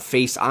a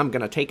face I'm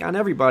going to take on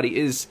everybody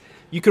is,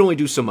 you can only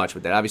do so much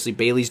with that. Obviously,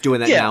 Bailey's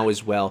doing that now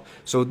as well.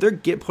 So they're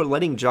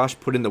letting Josh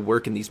put in the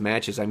work in these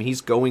matches. I mean,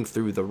 he's going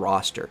through the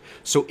roster.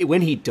 So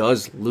when he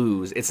does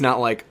lose, it's not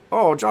like,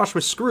 oh, Josh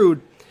was screwed.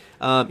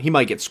 He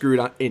might get screwed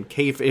in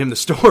the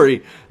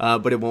story,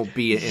 but it won't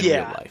be in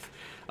real life.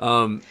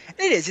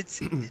 It is.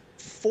 It's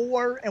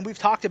 4, and we've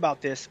talked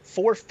about this,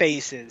 4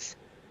 faces.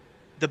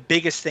 The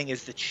biggest thing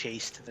is the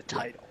chase to the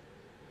title.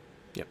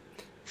 Yep.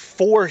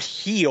 4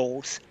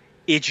 heels,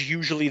 it's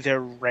usually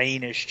their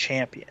reign as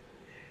champion.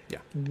 Yeah.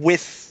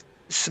 With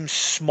some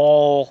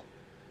small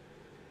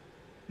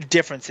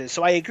differences.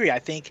 So I agree. I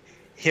think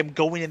him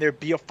going in there,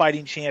 be a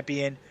fighting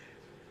champion,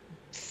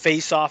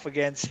 face off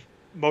against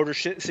Motor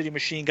City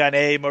Machine Gun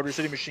A, Motor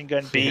City Machine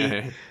Gun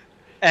B,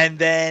 and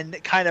then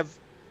kind of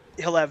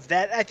he'll have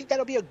that. I think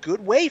that'll be a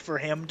good way for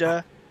him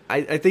to.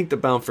 I think the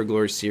Bound for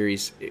Glory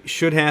series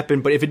should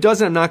happen, but if it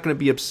doesn't, I'm not going to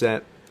be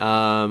upset.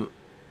 But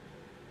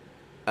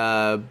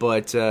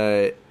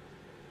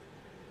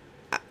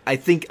I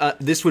think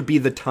this would be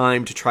the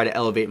time to try to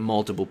elevate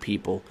multiple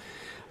people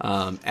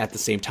at the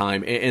same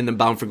time. And the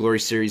Bound for Glory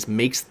series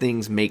makes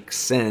things make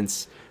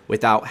sense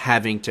without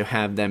having to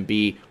have them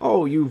be,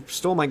 oh, you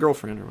stole my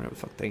girlfriend or whatever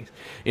the fuck things.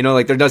 You know,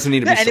 like there doesn't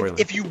need to be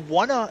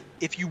storyline.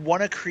 If you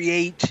wanna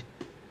create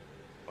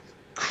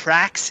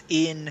cracks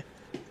in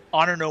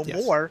Honor No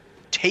More,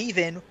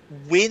 Taven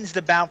wins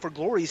the Bound for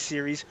Glory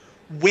series,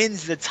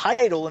 wins the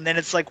title, and then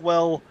it's like,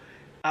 well,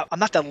 I'm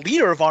not the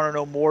leader of Honor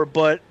No More,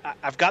 but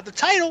I've got the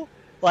title.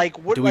 Like,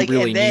 what? Do we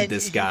really need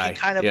this you guy?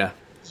 Kind of,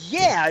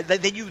 yeah.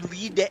 Then you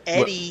lead to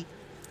Eddie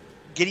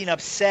getting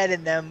upset,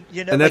 and them,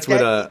 you know, and that's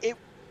like what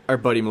our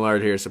buddy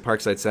Millard here, so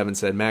Parkside 7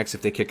 said, Max,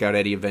 if they kick out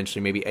Eddie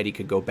eventually, maybe Eddie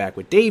could go back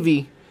with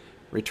Davey,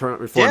 reform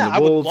the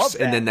Wolves,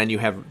 and then you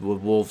have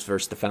Wolves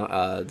versus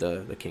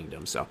the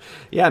Kingdom. So,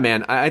 yeah,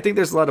 man, I think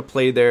there's a lot of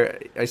play there.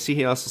 I see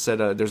he also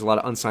said there's a lot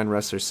of unsigned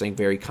wrestlers saying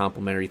very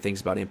complimentary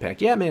things about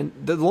Impact. Yeah, man,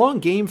 the long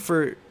game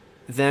for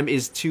them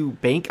is to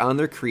bank on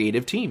their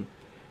creative team,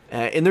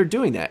 and they're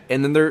doing that.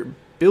 And then they're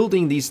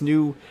building these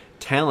new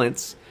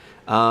talents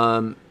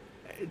to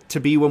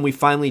be when we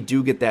finally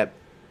do get that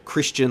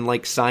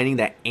Christian-like signing,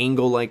 that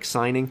Angle-like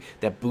signing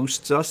that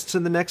boosts us to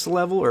the next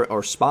level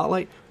or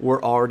spotlight.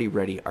 We're already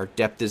ready. Our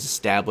depth is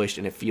established,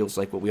 and it feels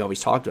like what we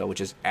always talked about,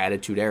 which is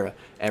Attitude Era.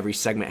 Every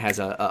segment has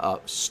a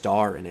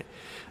star in it.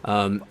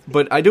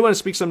 But I do want to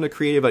speak something to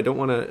creative. I don't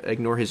want to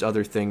ignore his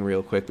other thing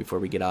real quick before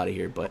we get out of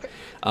here. But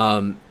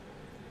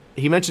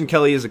he mentioned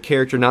Kelly as a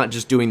character, not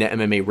just doing that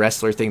MMA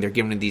wrestler thing. They're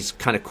giving him these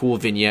kind of cool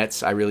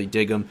vignettes. I really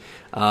dig them.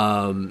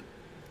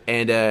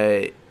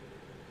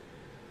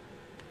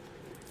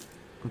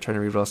 I'm trying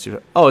to read what else.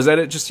 Oh, is that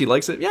it? Just he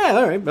likes it? Yeah,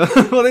 all right.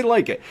 Well, they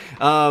like it.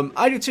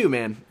 I do too,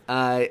 man.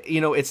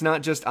 It's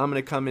not just I'm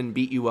going to come and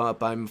beat you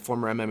up. I'm a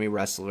former MMA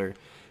wrestler,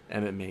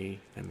 MMA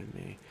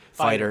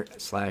fighter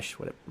 /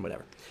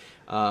 whatever.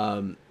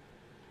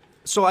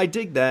 So I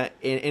dig that,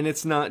 and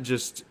it's not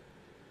just.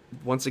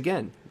 Once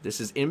again,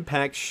 this is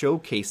Impact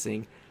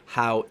showcasing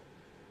how,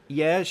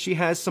 she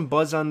has some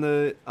buzz on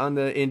the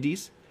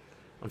indies.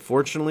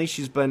 Unfortunately,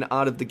 she's been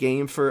out of the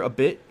game for a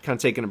bit, kind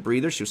of taking a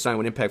breather. She was signed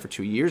with Impact for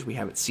 2 years. We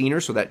haven't seen her,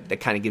 so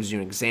that kind of gives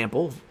you an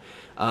example.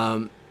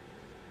 And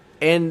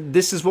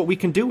this is what we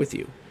can do with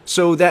you.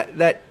 So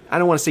that I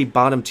don't want to say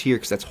bottom tier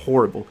because that's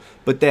horrible,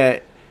 but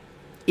that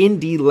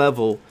indie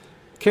level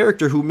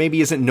character who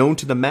maybe isn't known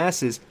to the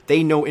masses,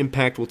 they know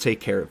Impact will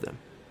take care of them.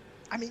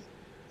 I mean,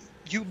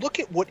 you look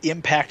at what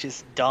Impact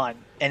has done,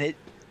 and it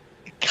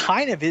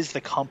kind of is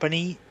the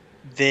company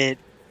that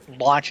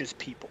launches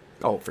people.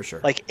 Oh, for sure.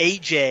 Like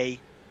AJ,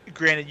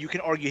 granted, you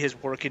can argue his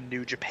work in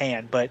New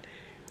Japan, but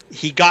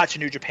he got to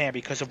New Japan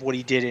because of what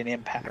he did in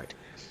Impact.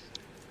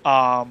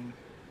 Right.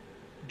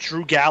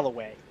 Drew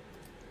Galloway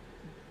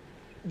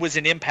was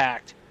in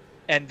Impact,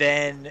 and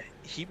then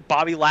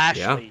Bobby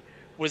Lashley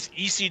was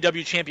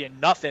ECW champion,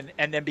 nothing,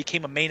 and then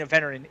became a main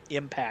eventer in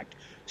Impact.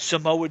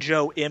 Samoa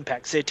Joe,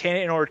 Impact. Santana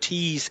and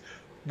Ortiz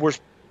were,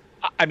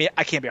 I mean,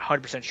 I can't be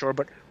 100% sure,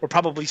 but were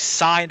probably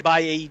signed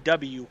by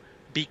AEW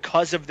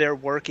because of their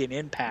work in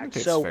Impact.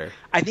 So fair.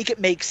 I think it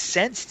makes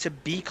sense to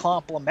be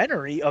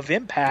complimentary of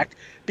Impact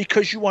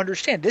because you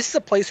understand this is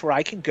a place where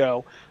I can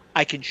go,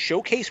 I can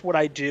showcase what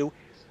I do,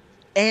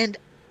 and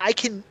I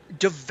can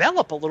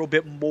develop a little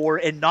bit more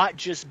and not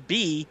just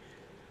be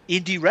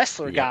indie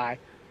wrestler guy.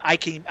 I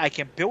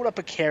can build up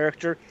a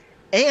character,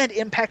 and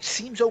Impact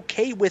seems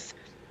okay with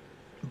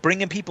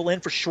bringing people in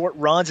for short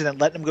runs and then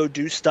letting them go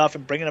do stuff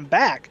and bringing them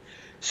back.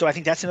 So I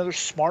think that's another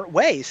smart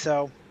way.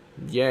 So.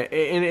 Yeah,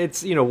 and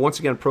it's, once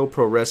again, pro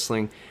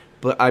wrestling,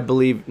 but I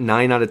believe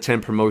 9 out of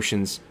 10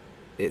 promotions,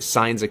 it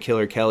signs a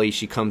Killer Kelly.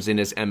 She comes in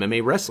as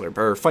MMA wrestler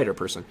or fighter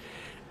person.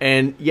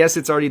 And yes,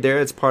 it's already there.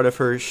 It's part of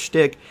her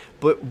shtick,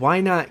 but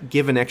why not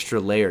give an extra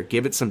layer?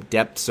 Give it some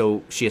depth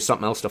so she has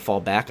something else to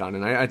fall back on.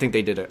 And I think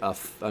they did a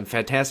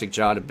fantastic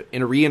job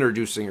in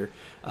reintroducing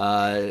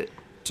her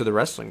to the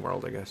wrestling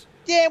world, I guess.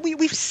 Yeah,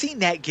 we've seen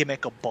that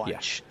gimmick a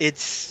bunch. Yeah.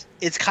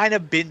 It's kind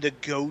of been the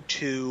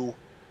go-to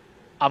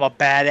I'm a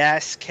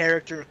badass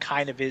character,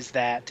 kind of is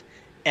that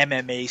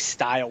MMA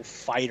style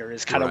fighter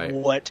is kind of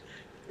what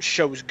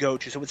shows go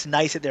to. So it's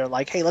nice that they're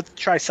like, hey, let's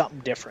try something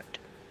different.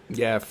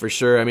 Yeah, for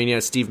sure. I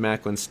mean, Steve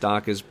Macklin's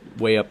stock is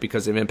way up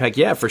because of Impact.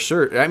 Yeah, for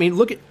sure. I mean,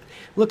 look,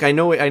 I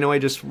know I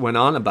just went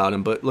on about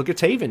him, but look at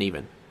Taven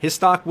even. His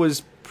stock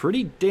was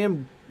pretty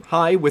damn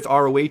high with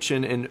ROH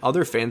and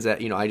other fans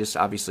that, I just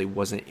obviously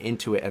wasn't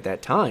into it at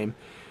that time.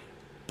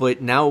 But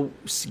now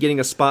getting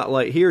a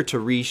spotlight here to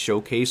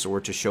re-showcase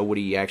or to show what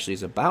he actually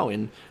is about,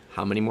 and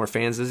how many more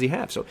fans does he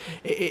have? So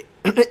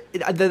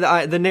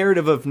the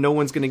narrative of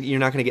you're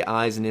not gonna get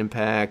eyes in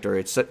Impact, or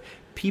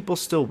people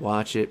still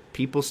watch it.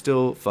 People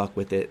still fuck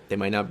with it. They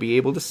might not be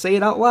able to say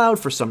it out loud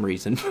for some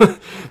reason,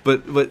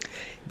 but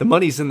the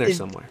money's in there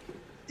somewhere.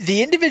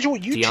 The individual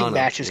YouTube Deonna,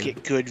 matches yeah.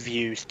 get good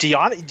views.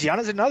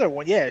 Deonna's another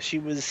one. Yeah, she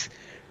was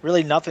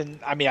really nothing.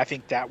 I mean, I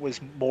think that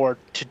was more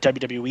to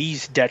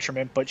WWE's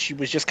detriment, but she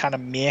was just kind of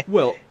meh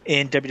Well,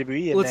 in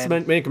WWE. And let's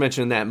then, make a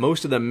mention of that.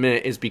 Most of the meh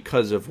is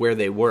because of where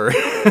they were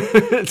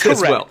as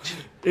well.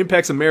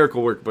 Impact's a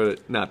miracle work,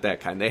 but not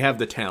that kind. They have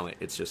the talent.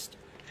 It's just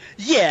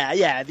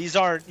yeah.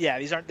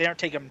 They aren't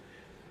taking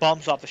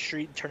bums off the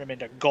street and turn them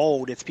into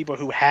gold. It's people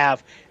who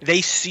have.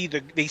 They see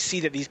that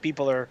these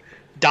people are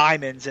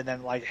diamonds, and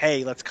then like,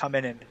 hey, let's come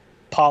in and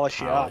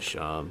polish you up.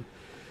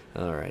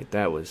 All right,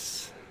 that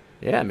was,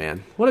 yeah,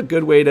 man. What a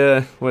good way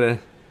to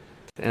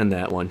end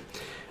that one.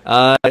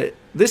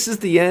 This is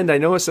the end. I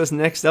know it says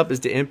next up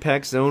is the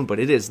Impact Zone, but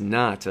it is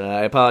not.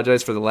 I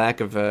apologize for the lack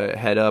of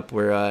head up.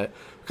 We're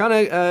kind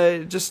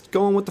of just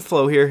going with the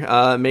flow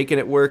here, making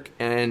it work,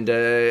 and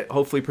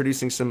hopefully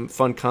producing some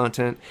fun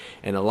content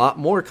and a lot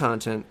more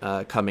content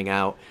coming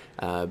out.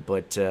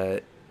 But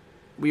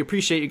we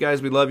appreciate you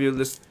guys. We love you.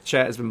 This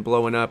chat has been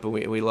blowing up, and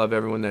we love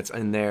everyone that's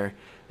in there.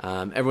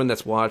 Everyone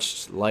that's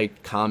watched,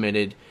 liked,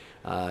 commented,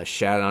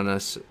 shat on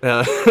us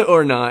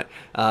or not.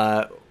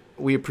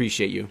 We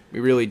appreciate you. We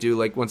really do.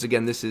 Like, once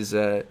again, this is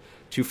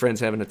two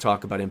friends having a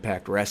talk about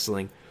Impact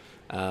Wrestling.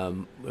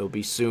 It'll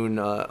be soon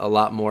a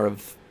lot more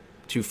of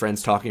two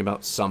friends talking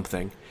about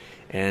something.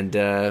 And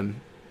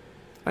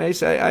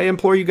I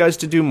implore you guys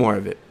to do more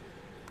of it.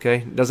 Okay?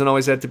 It doesn't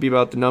always have to be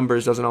about the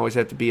numbers. Doesn't always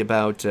have to be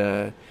about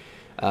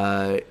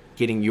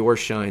getting your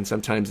shine.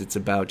 Sometimes it's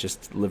about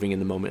just living in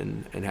the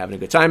moment and having a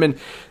good time. And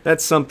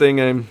that's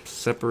something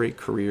separate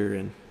career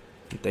and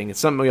thing. It's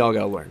something we all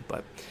got to learn.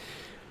 But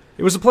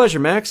it was a pleasure,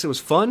 Max. It was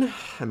fun.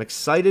 I'm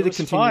excited to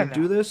continue to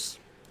do this.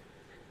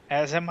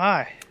 As am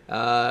I.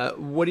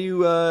 What do you...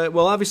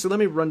 well, obviously, let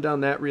me run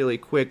down that really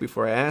quick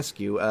before I ask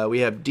you. We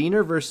have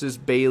Deaner versus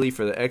Bayley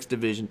for the X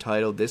Division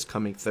title this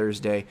coming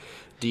Thursday.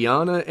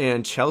 Deonna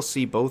and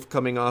Chelsea both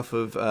coming off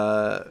of...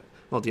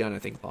 well, Deonna, I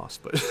think,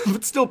 lost, but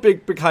still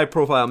big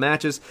high-profile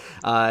matches.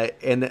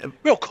 And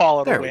we'll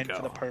call it a win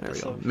for the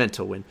purpose of...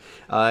 Mental win.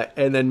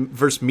 And then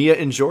versus Mia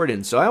and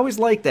Jordan. So I always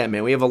like that,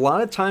 man. We have a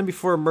lot of time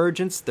before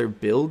Emergence. They're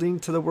building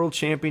to the World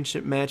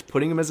Championship match,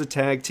 putting them as a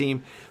tag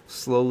team,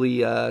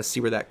 slowly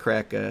see where that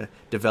crack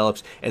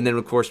develops. And then,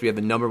 of course, we have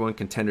the number one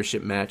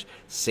contendership match,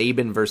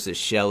 Sabin versus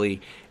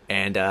Shelley.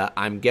 And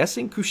I'm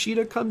guessing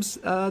Kushida comes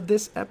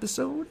this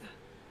episode?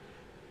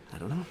 I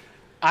don't know.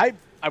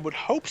 I would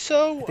hope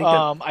so.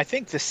 I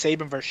think the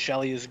Sabin versus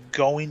Shelley is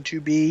going to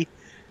be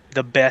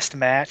the best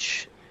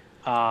match.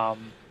 I'm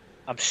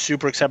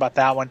super excited about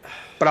that one.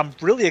 But I'm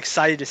really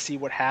excited to see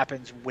what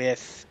happens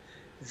with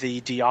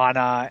the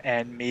Deonna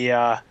and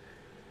Mia.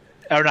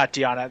 Or not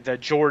Deonna, the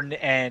Jordan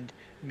and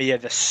Mia,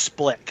 the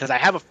split. Because I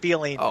have a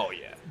feeling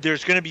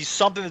there's going to be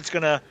something that's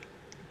going to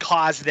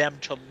cause them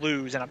to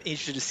lose. And I'm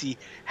interested to see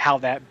how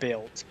that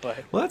builds. But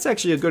well, that's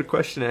actually a good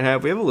question to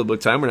have. We have a little bit of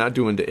time. We're not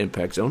doing the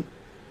Impact Zone.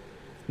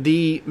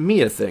 The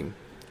Mia thing,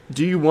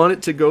 do you want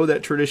it to go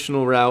that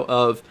traditional route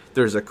of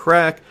there's a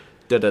crack,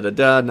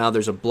 da-da-da-da, now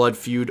there's a blood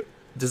feud?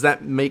 Does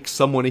that make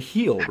someone a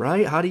heel,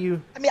 right? How do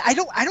you... I mean, I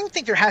don't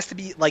think there has to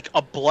be, like,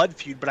 a blood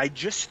feud, but I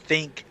just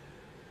think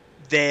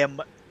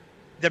them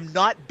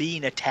not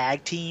being a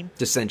tag team...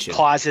 Dissension.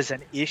 Causes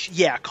an issue.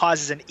 Yeah,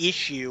 causes an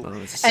issue. Oh,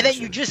 and then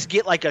you just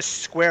get, like, a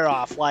square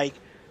off. Like,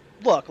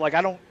 look, like,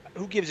 I don't...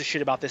 Who gives a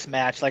shit about this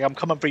match? Like, I'm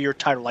coming for your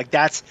title. Like,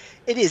 that's...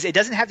 It is. It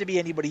doesn't have to be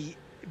anybody...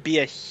 be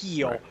a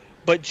heel, right,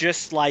 but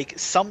just like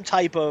some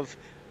type of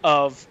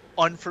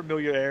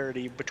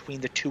unfamiliarity between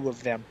the two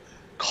of them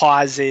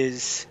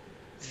causes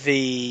for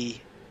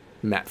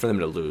them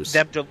to lose.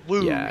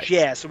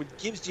 Yeah. So it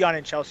gives Deonna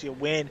and Chelsea a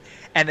win,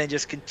 and then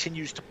just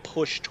continues to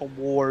push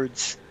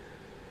towards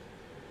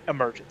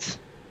Emergence.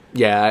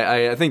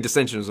 Yeah, I think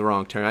dissension was the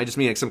wrong term. I just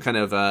mean like some kind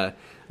of a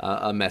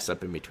mess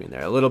up in between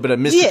there, a little bit of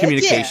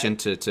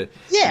miscommunication.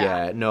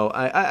 No,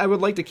 I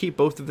would like to keep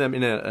both of them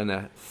in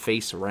a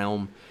face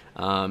realm.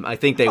 I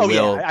think they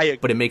will,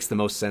 but it makes the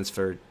most sense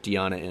for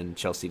Deonna and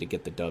Chelsea to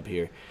get the dub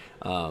here.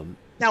 Now,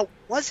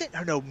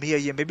 Mia,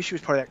 yeah, maybe she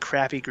was part of that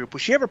crappy group.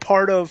 Was she ever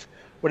part of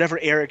whatever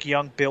Eric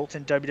Young built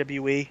in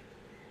WWE?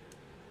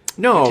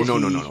 No.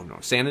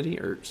 Sanity?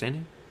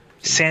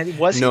 Sanity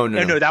was no.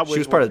 That was she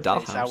was part of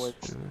Dollhouse.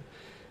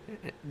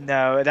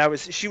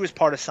 She was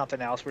part of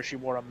something else where she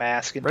wore a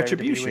mask in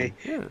Retribution. WWE.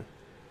 Yeah.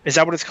 Is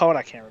that what it's called?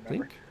 I can't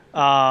remember.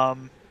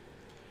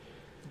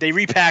 They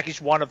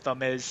repackaged one of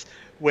them as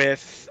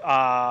with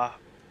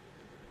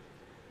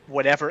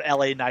whatever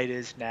LA Knight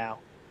is now.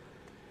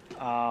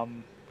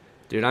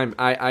 Dude,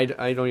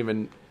 I don't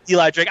even...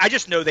 Eli Drake. I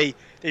just know he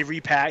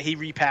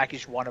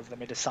repackaged one of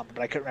them into something,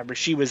 but I couldn't remember.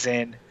 She was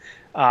in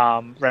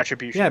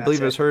Retribution. Yeah, I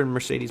believe it was her and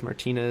Mercedes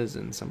Martinez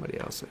and somebody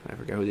else. I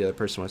forgot who the other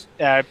person was.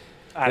 I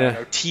don't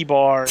know.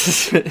 T-Bar,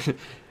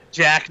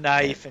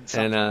 Jackknife, and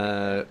something.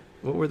 And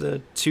what were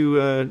the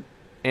two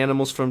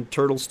animals from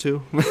Turtles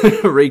 2?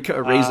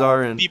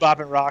 Razor and... Bebop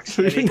and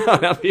Rocksteady. No,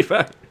 not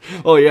Bebop.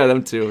 Oh, yeah,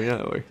 them two.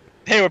 Yeah.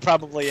 They were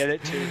probably in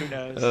it too. Who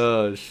knows?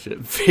 Oh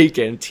shit! Fake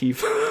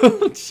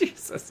Antifa.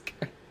 Jesus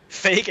Christ.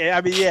 Fake.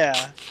 I mean,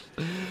 yeah.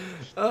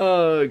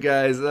 Oh,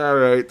 guys, all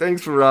right.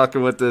 Thanks for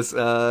rocking with us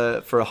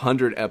for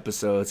 100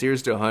 episodes.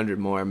 Here's to 100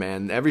 more,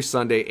 man. Every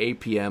Sunday, 8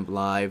 p.m.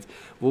 live.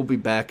 We'll be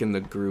back in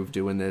the groove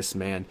doing this,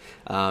 man.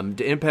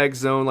 The Impact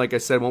Zone, like I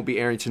said, won't be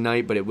airing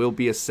tonight, but it will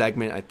be a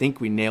segment. I think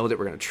we nailed it.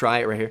 We're going to try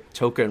it right here.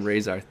 Toka and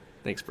Razor.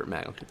 Thanks, Burt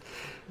Macklin.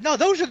 No,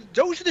 those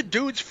are the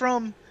dudes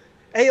from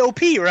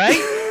AOP, right?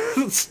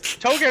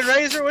 Toka and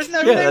Razor, wasn't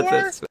that who they were?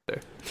 That's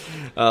fair.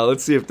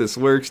 Let's see if this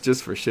works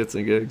just for shits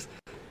and gigs.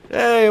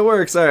 Hey, it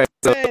works. All right.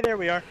 So, hey, there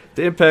we are.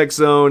 The Impact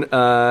Zone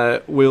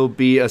will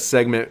be a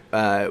segment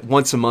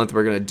once a month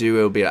we're going to do.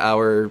 It'll be an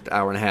hour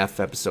and a half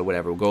episode,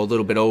 whatever. We'll go a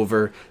little bit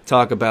over,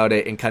 talk about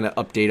it, and kind of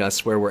update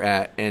us where we're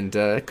at. And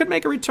it could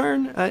make a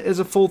return as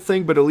a full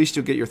thing, but at least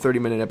you'll get your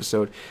 30-minute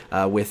episode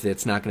with it.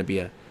 It's not going to be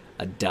a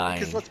dime.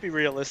 Because let's be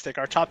realistic,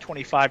 our top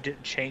 25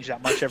 didn't change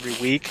that much every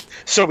week.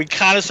 So we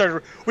kind of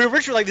started... We were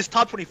originally like, this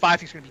top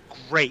 25 thing's going to be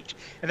great.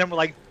 And then we're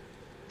like...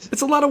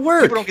 It's a lot of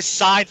work. People don't get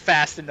signed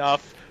fast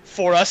enough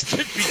for us to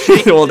be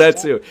changing. Well, that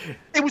too.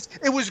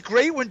 It was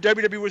great when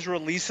WWE was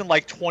releasing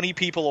like 20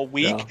 people a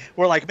week. Yeah.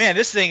 We're like, man,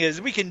 this thing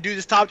is, we can do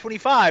this top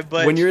 25.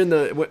 But when you're in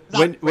the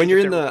when you're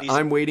in the releasing.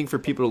 I'm waiting for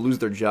people to lose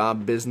their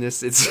job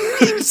business, it's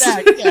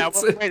exactly. Yeah,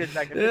 well, wait a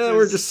second.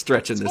 We're just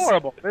stretching it's this.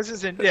 Horrible. This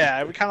isn't.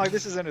 Yeah, we kind of like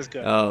this isn't as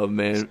good. Oh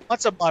man,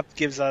 once a month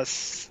gives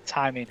us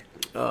timing.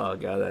 Oh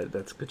god,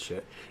 that's good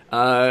shit.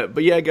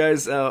 But yeah,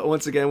 guys,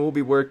 once again, we'll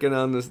be working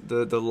on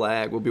the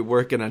lag. We'll be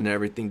working on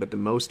everything, but the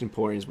most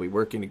important is we're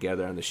working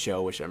together on the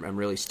show, which I'm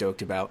really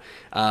stoked about.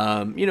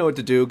 You know what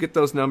to do. Get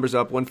those numbers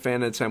up, one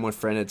fan at a time, one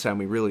friend at a time.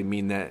 We really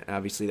mean that.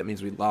 Obviously, that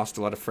means we lost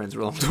a lot of friends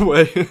along the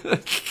way.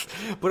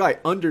 But I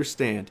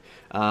understand.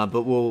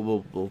 But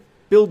we'll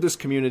build this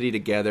community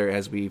together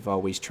as we've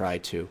always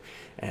tried to.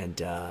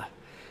 And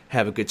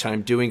have a good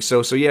time doing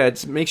so. So yeah,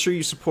 make sure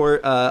you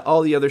support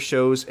all the other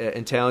shows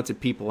and talented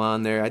people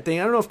on there. I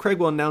don't know if Craig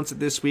will announce it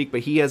this week,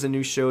 but he has a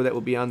new show that will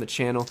be on the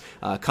channel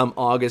come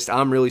August.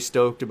 I'm really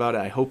stoked about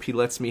it. I hope he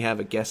lets me have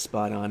a guest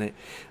spot on it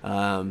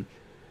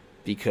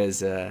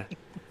because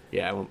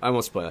yeah, I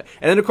won't spoil it.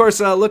 And then of course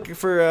look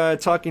for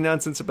talking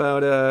nonsense about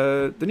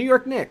the New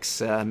York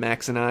Knicks.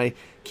 Max and I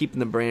keeping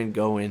the brand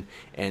going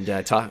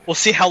and talk. We'll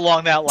see how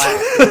long that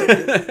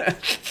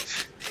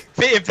lasts.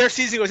 If their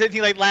season goes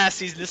anything like last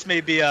season, this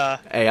may be a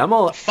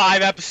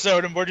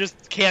 5-episode, and we're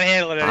just can't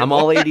handle it anymore. I'm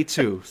all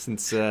 82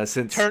 since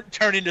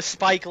turn into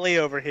Spike Lee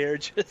over here.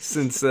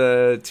 Since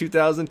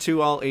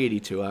 2002, all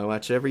 82. I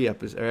watch every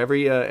episode,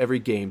 every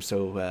game.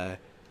 So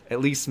at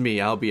least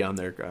me, I'll be on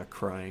there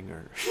crying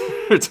or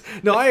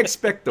no. I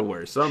expect the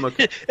worst. So I'm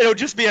okay. It'll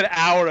just be an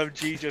hour of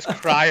G just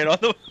crying on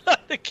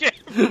the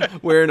camera,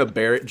 wearing a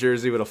Barrett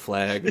jersey with a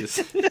flag.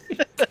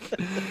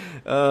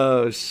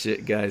 Oh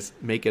shit, guys!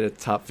 Make it a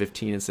top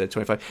 15 instead of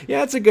 25.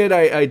 Yeah, it's a good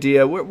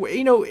idea.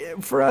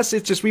 For us,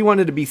 it's just we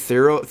wanted to be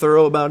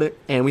thorough about it,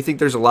 and we think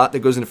there's a lot that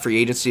goes into free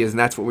agency, and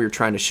that's what we were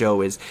trying to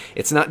show. Is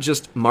it's not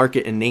just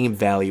market and name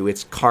value;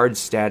 it's card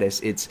status,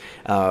 it's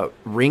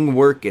ring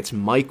work, it's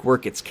mic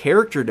work, it's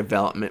character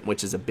development,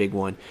 which is a big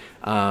one,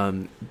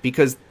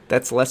 because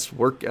that's less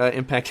work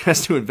Impact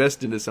has to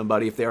invest into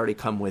somebody if they already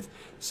come with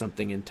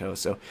something in tow.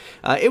 So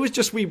it was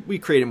just we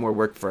created more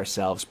work for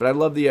ourselves, but I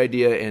love the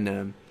idea,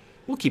 and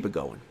we'll keep it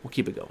going.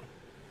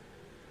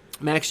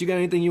 Max, you got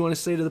anything you want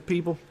to say to the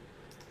people?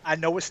 I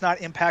know it's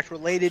not Impact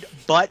related,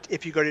 but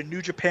if you go to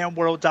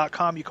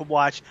NewJapanWorld.com, you can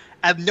watch,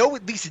 I know,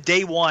 at least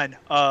day one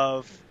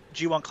of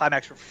G1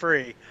 Climax for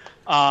free.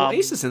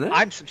 Ace is in that.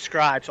 I'm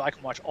subscribed, so I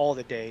can watch all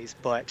the days,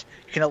 but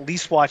you can at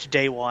least watch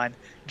day one.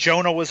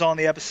 Jonah was on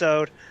the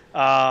episode.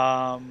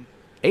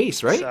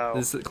 Ace, right? So,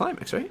 this is the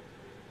Climax, right?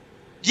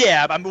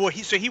 Yeah,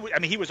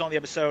 he was on the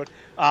episode.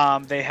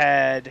 They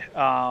had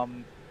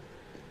I'm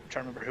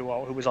trying to remember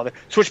who was on there.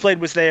 Switchblade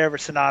was there, or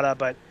Sonata,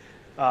 but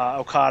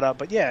Okada.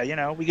 But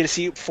yeah, we get to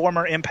see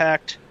former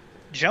Impact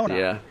Jonah.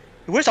 Yeah,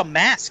 he wears a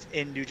mask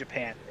in New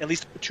Japan, at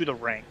least to the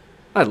ring.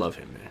 I love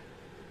him, man.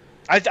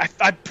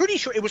 I'm pretty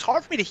sure it was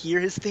hard for me to hear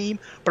his theme,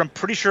 but I'm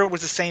pretty sure it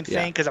was the same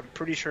thing because I'm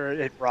pretty sure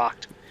it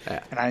rocked.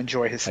 Yeah. And I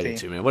enjoy his theme. I do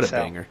too, man. What a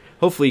banger.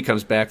 Hopefully he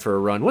comes back for a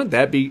run. Wouldn't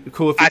that be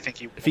cool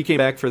if he came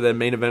back for the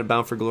main event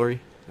Bound for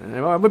Glory?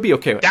 I would be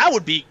okay with that.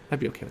 I'd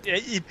be okay with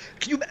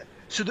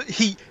that.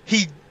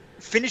 He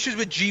finishes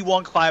with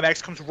G1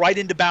 Climax, comes right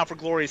into Bound for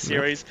Glory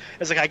series.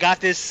 It's like I got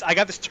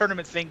this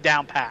tournament thing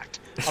down packed.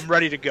 I'm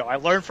ready to go. I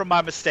learned from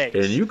my mistakes.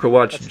 And you can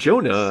watch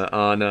Jonah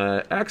on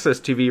Access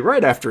TV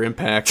right after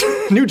Impact,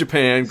 New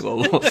Japan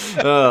Global.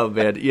 Oh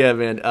man, yeah,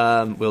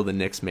 man. Will the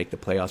Knicks make the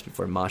playoffs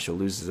before Masha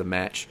loses a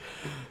match?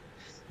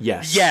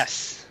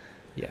 Yes.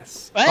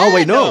 Oh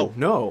wait, no.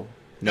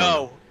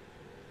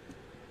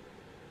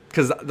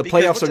 Because the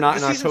playoffs are not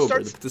in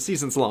October. The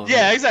season's long.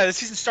 Yeah, exactly. The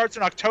season starts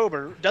in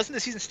October. Doesn't the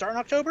season start in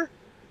October?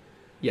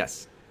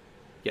 Yes.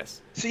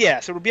 So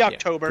it'll be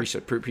October.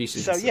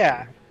 Pre-season. So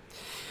yeah.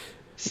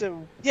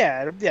 So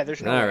yeah,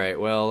 there's no. All right.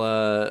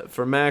 Well,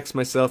 for Max,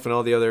 myself, and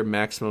all the other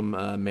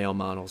Maximum male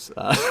models,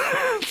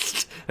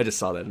 I I just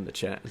saw that in the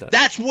chat.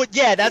 That's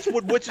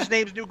what what's his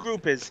name's new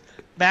group is.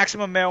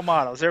 Maximum Male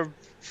Models. They're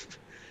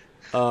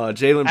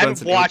Jalen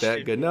Brunson ain't that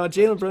it. good. No,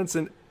 Jalen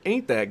Brunson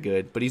ain't that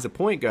good, but he's a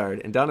point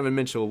guard, and Donovan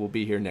Mitchell will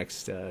be here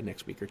next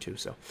week or two.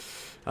 So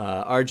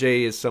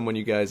RJ is someone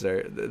you guys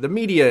are. The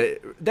media,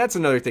 that's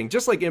another thing.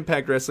 Just like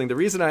Impact Wrestling, the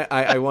reason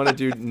I want to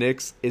do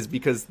Knicks is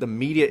because the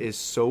media is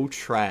so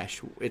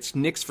trash. It's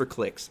Knicks for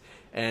clicks.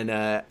 And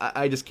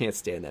I just can't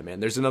stand that,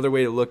 man. There's another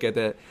way to look at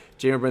that.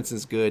 Jalen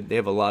Brunson's good. They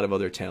have a lot of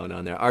other talent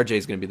on there.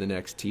 RJ's going to be the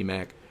next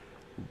T-Mac.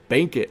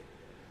 Bank it.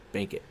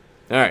 Bank it.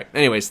 All right.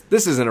 Anyways,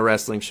 this isn't a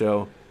wrestling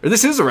show. Or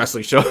this is a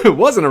wrestling show. It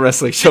wasn't a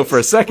wrestling show for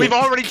a second. We've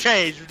already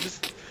changed.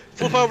 Just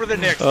flip over the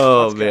Knicks.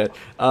 Oh, man.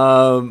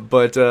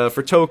 But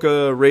for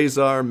Toka,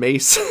 Razor,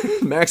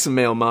 Mace, Maximum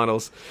Male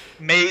Models.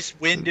 Mace,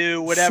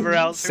 Windu, whatever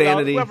else.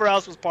 Sanity. Whoever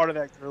else was part of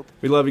that group.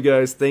 We love you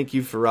guys. Thank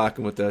you for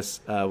rocking with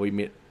us. We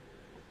meet...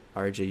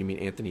 RJ, you mean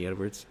Anthony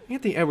Edwards?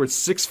 Anthony Edwards,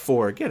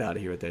 6'4". Get out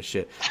of here with that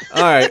shit.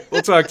 All right,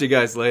 we'll talk to you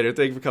guys later.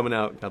 Thank you for coming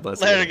out. God bless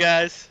you. Later,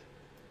 guys.